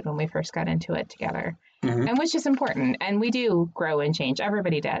than we did when we first got into it together. Mhm. And which is important. And we do grow and change.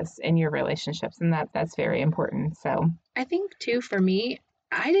 Everybody does in your relationships. And that's very important. So I think too, for me,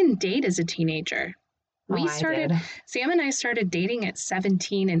 I didn't date as a teenager. I did. Sam and I started dating at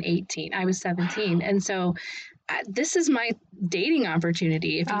 17 and 18. I was 17. And so this is my dating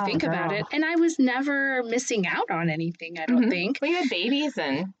opportunity, if you Oh, think about girl. it. And I was never missing out on anything, I don't Mhm. think. We had babies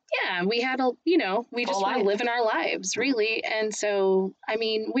and Yeah, we had we just Full were life. living our lives, really. And so, I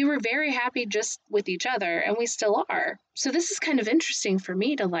mean, we were very happy just with each other, and we still are. So this is kind of interesting for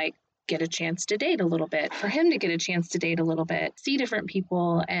me to get a chance to date a little bit, for him to get a chance to date a little bit, see different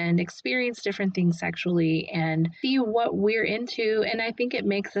people and experience different things sexually and see what we're into. And I think it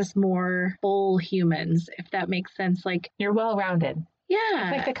makes us more full humans, if that makes sense. you're well-rounded. Yeah,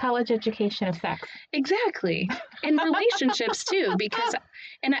 It's like the college education of sex. exactly. And relationships too, because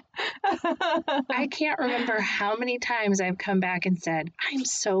I can't remember how many times I've come back and said, I'm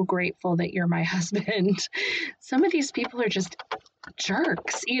so grateful that you're my husband. Some of these people are just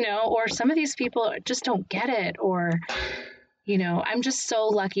jerks, or some of these people just don't get it, or, I'm just so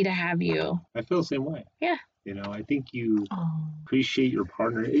lucky to have you. I feel the same way. Yeah. I think you Oh. appreciate your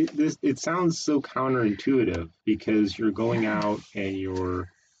partner. It sounds so counterintuitive because you're going out and you're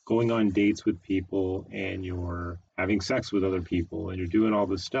going on dates with people and you're having sex with other people and you're doing all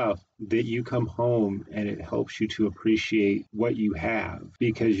this stuff that you come home and it helps you to appreciate what you have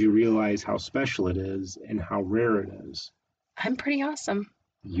because you realize how special it is and how rare it is. I'm pretty awesome.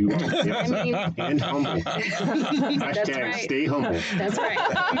 You are. Yes. I mean- And humble. Hashtag right. stay humble. That's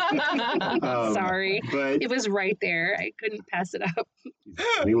right. Sorry. But It was right there. I couldn't pass it up.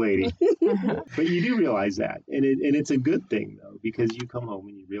 funny lady. But you do realize that. And it's a good thing, though, because you come home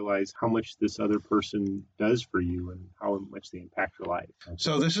and you realize how much this other person does for you and how much they impact your life.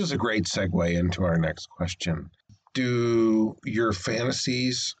 So this is a great segue into our next question. Do your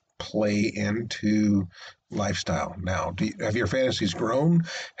fantasies play into lifestyle now? Have your fantasies grown?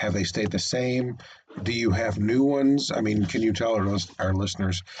 Have they stayed the same? Do you have new ones? I mean, can you tell our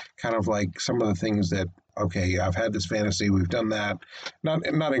listeners kind of like some of the things that, okay, I've had this fantasy, we've done that, not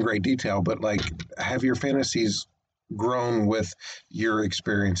in great detail, but like, have your fantasies grown with your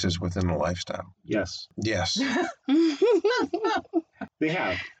experiences within the lifestyle? Yes, Yes. they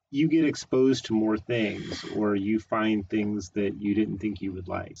have. You get exposed to more things, or you find things that you didn't think you would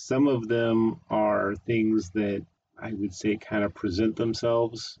like. Some of them are things that I would say kind of present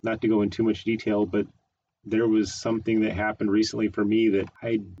themselves, not to go into too much detail, but there was something that happened recently for me that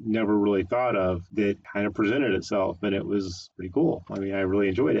I never really thought of that kind of presented itself, and it was pretty cool. I mean, I really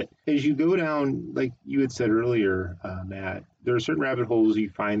enjoyed it. As you go down, like you had said earlier, Matt, there are certain rabbit holes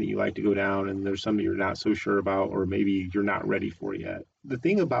you find that you like to go down, and there's some that you're not so sure about, or maybe you're not ready for yet. The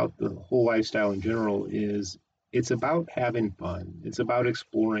thing about the whole lifestyle in general is it's about having fun. It's about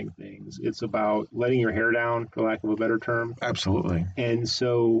exploring things. It's about letting your hair down, for lack of a better term. Absolutely. And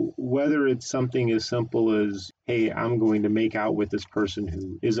so whether it's something as simple as, hey, I'm going to make out with this person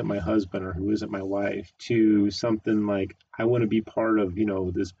who isn't my husband or who isn't my wife, to something like, I want to be part of,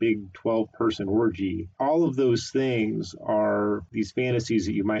 this big 12-person orgy. All of those things are these fantasies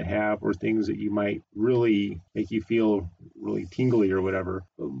that you might have, or things that you might really make you feel really tingly or whatever.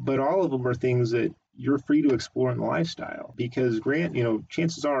 But all of them are things that you're free to explore in the lifestyle, because Grant,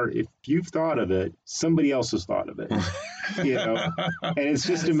 chances are if you've thought of it, somebody else has thought of it, and it's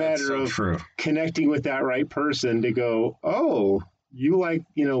just a matter so of true. connecting with that right person to go, oh, you like,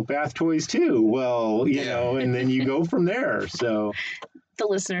 bath toys too. Well, and then you go from there. So The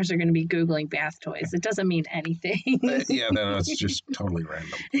listeners are going to be Googling bath toys. It doesn't mean anything. Yeah, no, it's just totally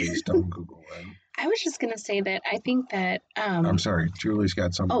random. Please don't Google that. I was just going to say that I think that... I'm sorry, Julie's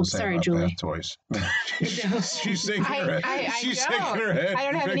got something to say sorry, about Julie. bath toys. She's shaking her head. She's shaking her head. I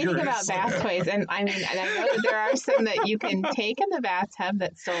don't have anything about bath toys, and I know that there are some that you can take in the bathtub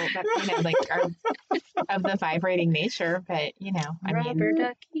that are of the vibrating nature, but Rubber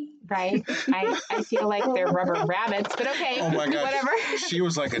ducky. right? I feel like they're rubber rabbits, but okay, Oh my gosh. whatever. She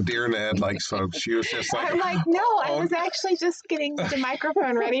was like a deer in the headlights, folks. She was just like, I'm like, no, I was actually just getting the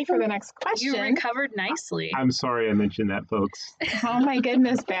microphone ready for the next You question. recovered nicely. I'm sorry I mentioned that, folks. Oh my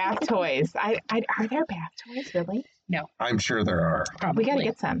goodness, bath toys. Are there bath toys, really? I'm sure there are. Probably. We got to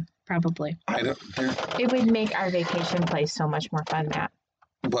get some. Probably. It would make our vacation place so much more fun, Matt.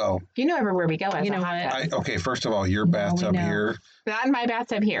 Well, You know everywhere we go as You a know hot what? tub. okay, first of all, your No, we bathtub know. here. Not in my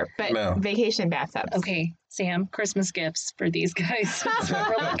bathtub here, but No. vacation bathtubs. Okay, Sam, Christmas gifts for these guys. That's what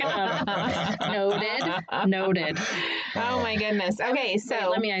we're looking up. Noted. Oh my goodness. Okay,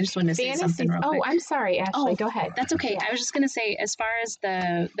 so Wait, I just want to say something real quick. I'm sorry, Ashley. Oh, Go ahead. That's okay. I was just going to say, as far as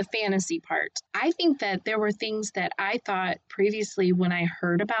the fantasy part, I think that there were things that I thought previously when I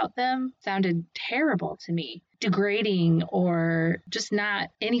heard about them sounded terrible to me, degrading, or just not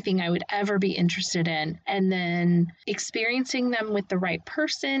anything I would ever be interested in. And then experiencing them with the right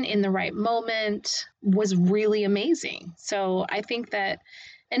person in the right moment was really amazing. So I think that,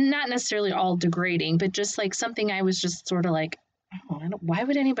 and not necessarily all degrading, but just like something I was just sort of like, oh, why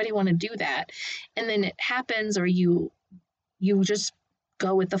would anybody want to do that? And then it happens, or you just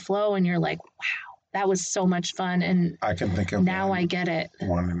go with the flow and you're like, wow, that was so much fun. And I can think of now I get it.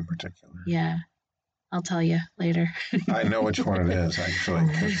 one in particular. Yeah. I'll tell you later. I know which one it is, actually.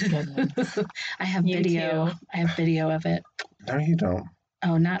 'Cause- I have You video. too. I have video of it. No, you don't.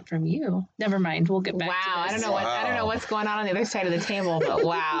 Oh, not from you. Never mind. We'll get back to Wow, this. I don't know what's going on the other side of the table, but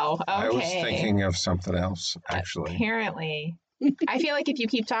wow. Okay. I was thinking of something else, actually. Apparently. I feel like if you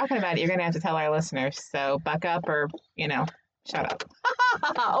keep talking about it, you're going to have to tell our listeners. So buck up or, shut up.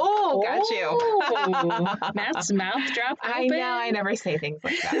 Oh, got you. Matt's mouth dropped open. I know. I never say things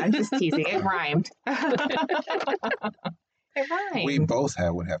like that. I'm just teasing. It rhymed. It rhymed. We both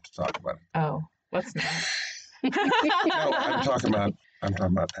would have to talk about it. Oh, what's not? No, I'm talking about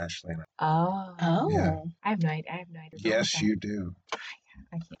Ashley and I. Oh. Oh. Yeah. I have no idea. Yes, you do. I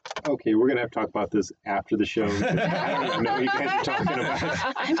can't. Okay, we're going to have to talk about this after the show. I don't even know what you guys are talking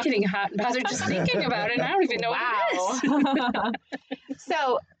about. I'm getting hot and bothered just thinking about it. And I don't even know what it is.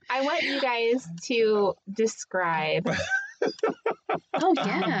 So I want you guys to describe. Oh, Oh my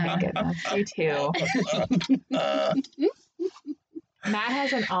yeah. goodness, you too. Matt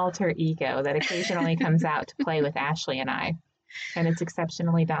has an alter ego that occasionally comes out to play with Ashley and I, and it's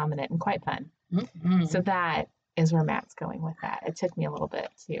exceptionally dominant and quite fun. Mm-hmm. So that is where Matt's going with that. It took me a little bit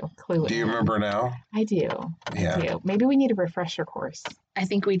to clue it. Do you remember now? I do. Yeah. I do. Maybe we need a refresher course. I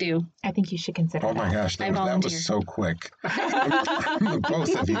think we do. I think you should consider Oh my that. gosh, that volunteer. was so quick.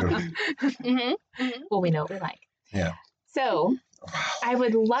 Both of you. Mm-hmm. Mm-hmm. Well, we know what we like. Yeah. So Wow. I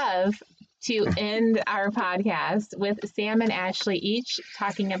would love to end our podcast with Sam and Ashley each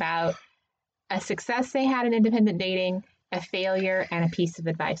talking about a success they had in independent dating, a failure, and a piece of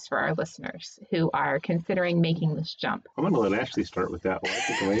advice for our listeners who are considering making this jump. I'm going to let Ashley start with that one. I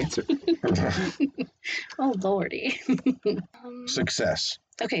think I'll answer. Oh, Lordy. Success.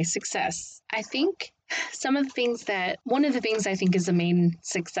 Okay, success. I think one of the things I think is the main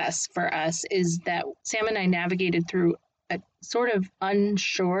success for us is that Sam and I navigated through a sort of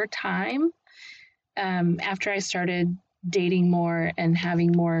unsure time after I started dating more and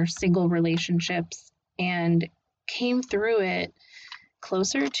having more single relationships, and came through it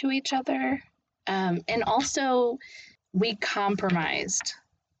closer to each other. And also we compromised.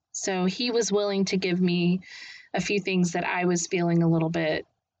 So he was willing to give me a few things that I was feeling a little bit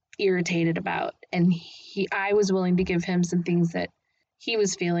irritated about. And I was willing to give him some things that he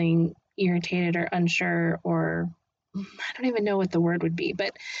was feeling irritated or unsure, or I don't even know what the word would be,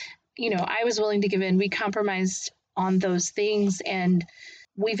 but I was willing to give in. We compromised on those things, and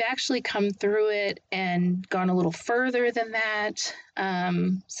we've actually come through it and gone a little further than that.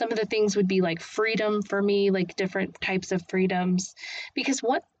 Some of the things would be like freedom for me, like different types of freedoms, because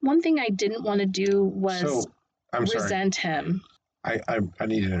one thing I didn't want to do was So, I'm sorry. resent him. I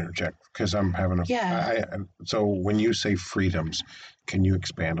need to interject because I'm having a. Yeah. So when you say freedoms, can you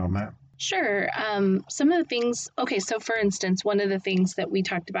expand on that? Sure. Some of the things, okay, so for instance, one of the things that we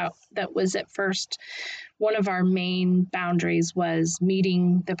talked about that was at first one of our main boundaries was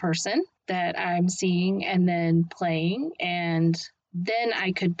meeting the person that I'm seeing and then playing. And then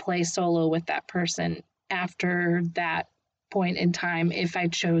I could play solo with that person after that point in time if I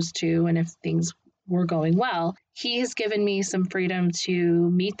chose to and if things were going well. He has given me some freedom to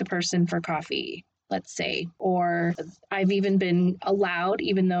meet the person for coffee, let's say, or I've even been allowed,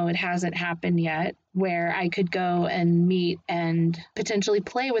 even though it hasn't happened yet, where I could go and meet and potentially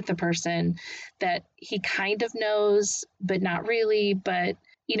play with the person that he kind of knows, but not really. But,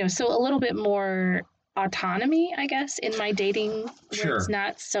 so a little bit more autonomy, I guess, in my dating, where Sure. it's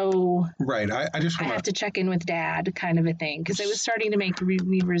not so, Right. I just I want have to check in with dad kind of a thing, because it was starting to make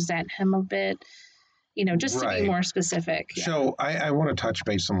me resent him a bit. Just to Right. be more specific. Yeah. So I want to touch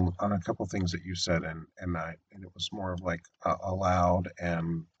base on a couple things that you said, and it was more of like allowed,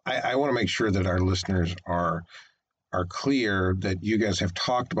 and I want to make sure that our listeners are clear that you guys have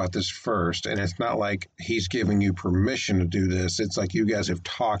talked about this first, and it's not like he's giving you permission to do this. It's like you guys have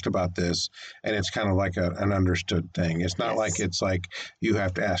talked about this, and it's kind of like an understood thing. It's not Yes. like it's like you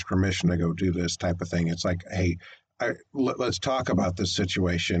have to ask permission to go do this type of thing. It's like, hey, let's talk about this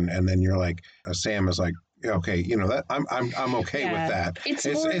situation, and then you're like, Sam is like, okay, that I'm okay Yeah. with that.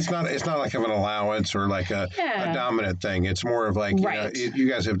 It's not like of an allowance or like a dominant thing. It's more of like, Right. you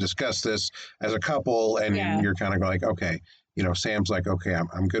guys have discussed this as a couple, and Yeah. you're kind of like, okay, Sam's like, okay,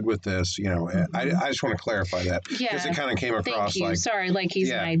 I'm good with this. I just want to clarify that because Yeah. it kind of came across Thank you. like, Sorry, like he's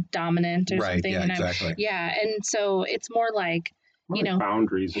Yeah. my dominant or right, something. yeah, And exactly. and so it's more like,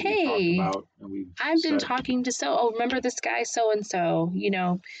 Boundaries that hey, we talked about. And I've been set. talking to remember this guy so-and-so,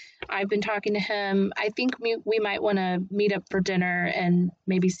 I've been talking to him. I think we might want to meet up for dinner and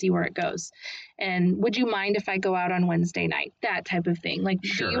maybe see where it goes. And would you mind if I go out on Wednesday night? That type of thing. Like,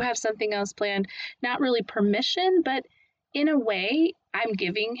 Sure. do you have something else planned? Not really permission, but in a way, I'm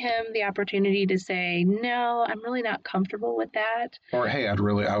giving him the opportunity to say, no, I'm really not comfortable with that. Or hey,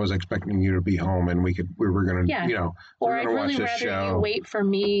 I was expecting you to be home, and we were gonna, Yeah. we're Or I'd gonna watch really this rather show. you wait for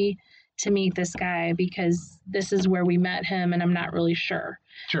me to meet this guy because this is where we met him and I'm not really sure.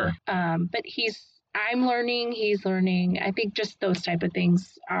 Sure. But I'm learning, he's learning. I think just those type of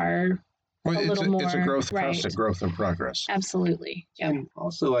things are Well, a it's little a more- growth, right. constant growth and progress. absolutely. Yeah. And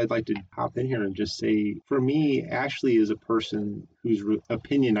also, I'd like to hop in here and just say, for me, Ashley is a person whose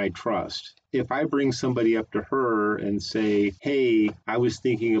opinion I trust. If I bring somebody up to her and say, hey, I was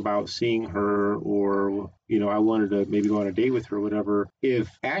thinking about seeing her, or, I wanted to maybe go on a date with her or whatever, if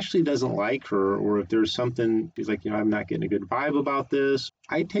Ashley doesn't like her, or if there's something, she's like, I'm not getting a good vibe about this,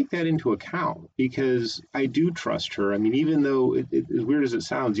 I take that into account because I do trust her. I mean, even though, as weird as it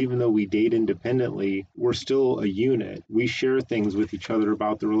sounds, even though we date independently, we're still a unit. We share things with each other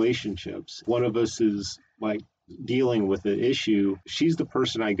about the relationships. One of us is like dealing with an issue, she's the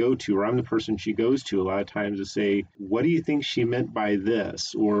person I go to, or I'm the person she goes to a lot of times to say, what do you think she meant by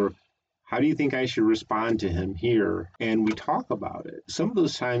this? Or how do you think I should respond to him here? And we talk about it. Some of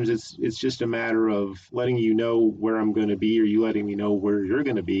those times it's just a matter of letting you know where I'm going to be, or you letting me know where you're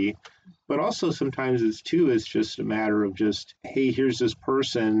going to be. But also sometimes it's just a matter of just, hey, here's this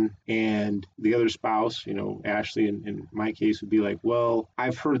person, and the other spouse, Ashley in my case would be like, well,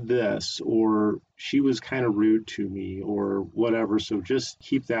 I've heard this, or she was kind of rude to me, or whatever. So just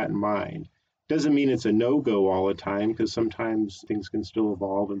keep that in mind. Doesn't mean it's a no-go all the time, because sometimes things can still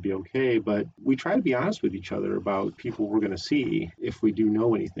evolve and be okay, but we try to be honest with each other about people we're going to see if we do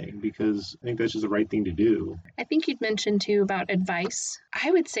know anything, because I think that's just the right thing to do. I think you'd mentioned too about advice.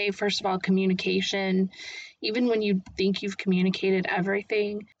 I would say, first of all, communication. Even when you think you've communicated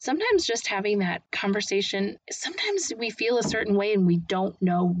everything, sometimes just having that conversation, sometimes we feel a certain way and we don't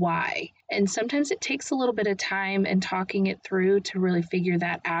know why. And sometimes it takes a little bit of time and talking it through to really figure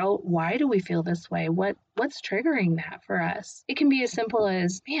that out. Why do we feel this way? What's triggering that for us? It can be as simple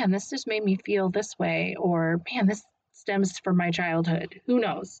as, man, this just made me feel this way, or man, this stems from my childhood. Who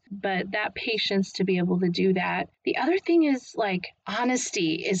knows? But that patience to be able to do that. The other thing is, like,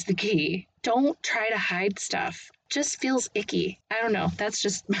 honesty is the key. Don't try to hide stuff. Just feels icky. I don't know. That's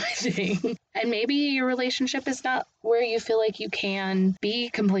just my thing. And maybe your relationship is not where you feel like you can be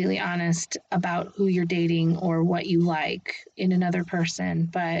completely honest about who you're dating or what you like in another person.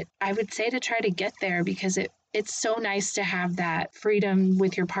 But I would say to try to get there, because it's so nice to have that freedom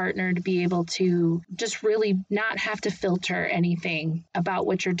with your partner to be able to just really not have to filter anything about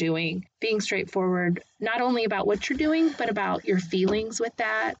what you're doing. Being straightforward, not only about what you're doing, but about your feelings with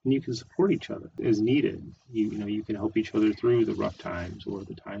that. And you can support each other as needed. You can help each other through the rough times or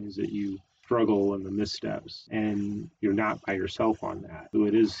the times that you struggle and the missteps, and you're not by yourself on that. So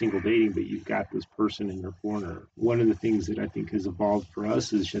it is single dating, but you've got this person in your corner. One of the things that I think has evolved for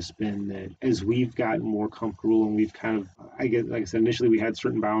us has just been that as we've gotten more comfortable and we've kind of, like I said, initially we had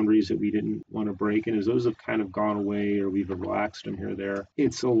certain boundaries that we didn't want to break, and as those have kind of gone away or we've relaxed them here or there,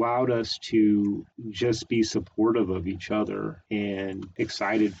 it's allowed us to just be supportive of each other and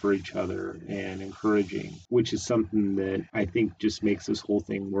excited for each other and encouraging, which is something that I think just makes this whole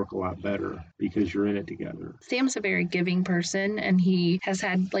thing work a lot better because you're in it together. Sam's a very giving person, and he has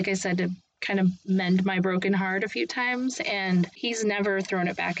had, like I said, to kind of mend my broken heart a few times, and he's never thrown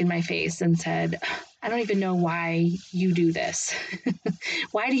it back in my face and said, I don't even know why you do this.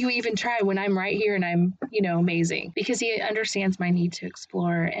 Why do you even try when I'm right here and I'm, amazing? Because he understands my need to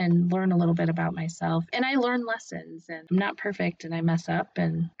explore and learn a little bit about myself. And I learn lessons, and I'm not perfect and I mess up.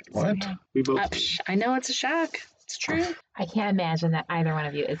 And What? We both I know it's a shock. It's true. I can't imagine that either one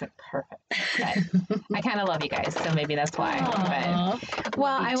of you isn't perfect. But I kind of love you guys, so maybe that's why. But,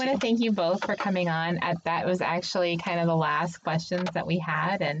 well, I want to thank you both for coming on. That was actually kind of the last questions that we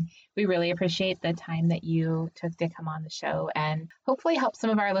had, and we really appreciate the time that you took to come on the show and hopefully help some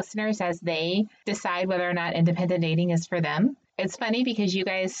of our listeners as they decide whether or not independent dating is for them. It's funny because you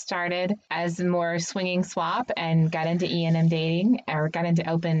guys started as more swinging swap and got into E&M dating, or got into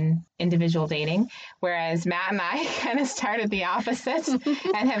open individual dating, whereas Matt and I kind of started the opposite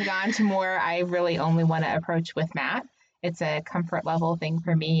and have gone to more, I really only want to approach with Matt. It's a comfort level thing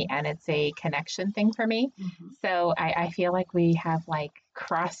for me, and it's a connection thing for me. Mm-hmm. So I feel like we have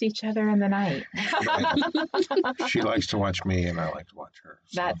crossed each other in the night. Right. She likes to watch me, and I like to watch her.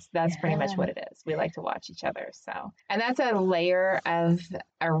 So. That's pretty much what it is. We like to watch each other. So, and that's a layer of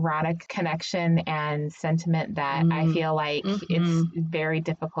erotic connection and sentiment that I feel like it's very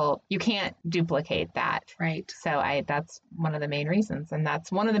difficult. You can't duplicate that. Right. So that's one of the main reasons, and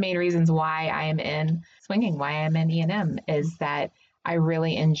that's one of the main reasons why I am in swinging, why I'm in E&M, is that I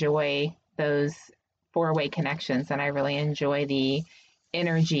really enjoy those four-way connections, and I really enjoy the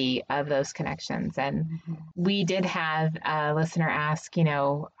energy of those connections. And we did have a listener ask,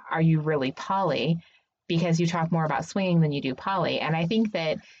 are you really poly? Because you talk more about swinging than you do poly. And I think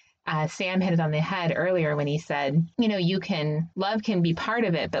that Sam hit it on the head earlier when he said, love can be part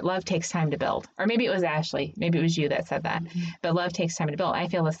of it, but love takes time to build. Or maybe it was Ashley, maybe it was you that said that, but love takes time to build. I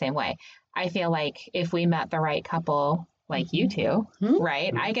feel the same way. I feel like if we met the right couple, like you two,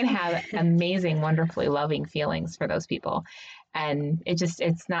 right, I can have amazing, wonderfully loving feelings for those people. And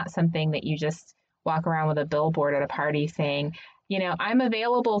it's not something that you just walk around with a billboard at a party saying, I'm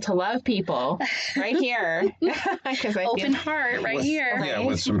available to love people right here. Because Open heart right here. Yeah,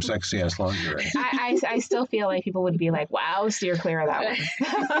 with some sexy ass lingerie. I still feel like people would be like, wow, steer clear of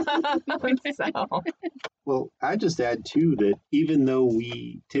that one. So. Well, I just add too that even though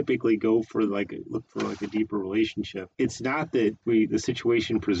we typically look for a deeper relationship, it's not that the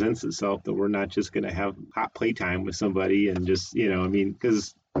situation presents itself that we're not just going to have hot playtime with somebody and just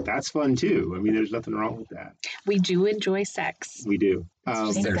because that's fun too. I mean, there's nothing wrong with that. We do enjoy sex. We do.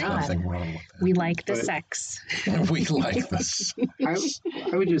 Thank There's God. nothing wrong with that. We like the But- sex. We like this.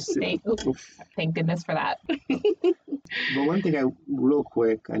 I would just say, Thank goodness for that. but one thing real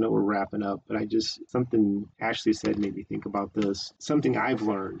quick, I know we're wrapping up, but something Ashley said made me think about this. Something I've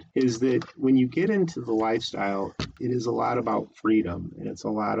learned is that when you get into the lifestyle, it is a lot about freedom, and it's a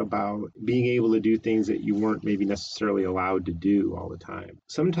lot about being able to do things that you weren't maybe necessarily allowed to do all the time.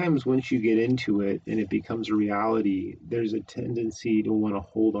 Sometimes once you get into it and it becomes a reality, there's a tendency to want to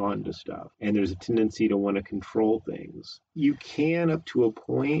hold on to stuff, and there's a tendency to want to control things. You can up to a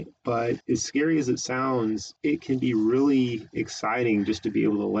point, but as scary as it sounds, it can be really exciting just to be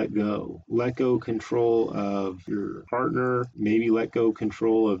able to let go control of your partner, maybe let go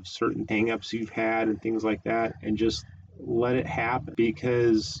control of certain hang-ups you've had and things like that, and just let it happen,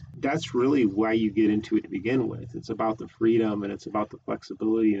 because that's really why you get into it to begin with. It's about the freedom, and it's about the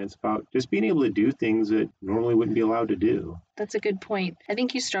flexibility, and it's about just being able to do things that normally wouldn't be allowed to do. That's a good point. I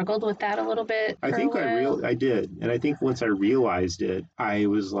think you struggled with that a little bit. I think I did. And I think once I realized it, I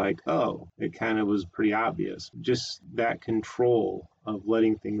was like, oh, it kind of was pretty obvious. Just that control of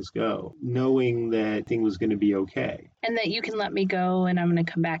letting things go, knowing that thing was going to be okay. And that you can let me go and I'm going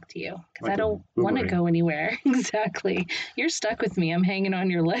to come back to you. Because Like I a don't want to boomerang. go anywhere. Exactly. You're stuck with me. I'm hanging on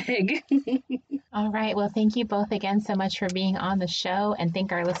your leg. All right. Well, thank you both again so much for being on the show, and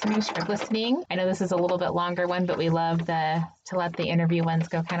thank our listeners for listening. I know this is a little bit longer one, but we love to let the interview ones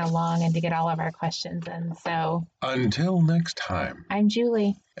go kind of long and to get all of our questions in. So Until next time, I'm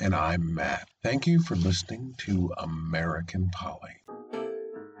Julie. and I'm Matt. Thank you for listening to American Polly.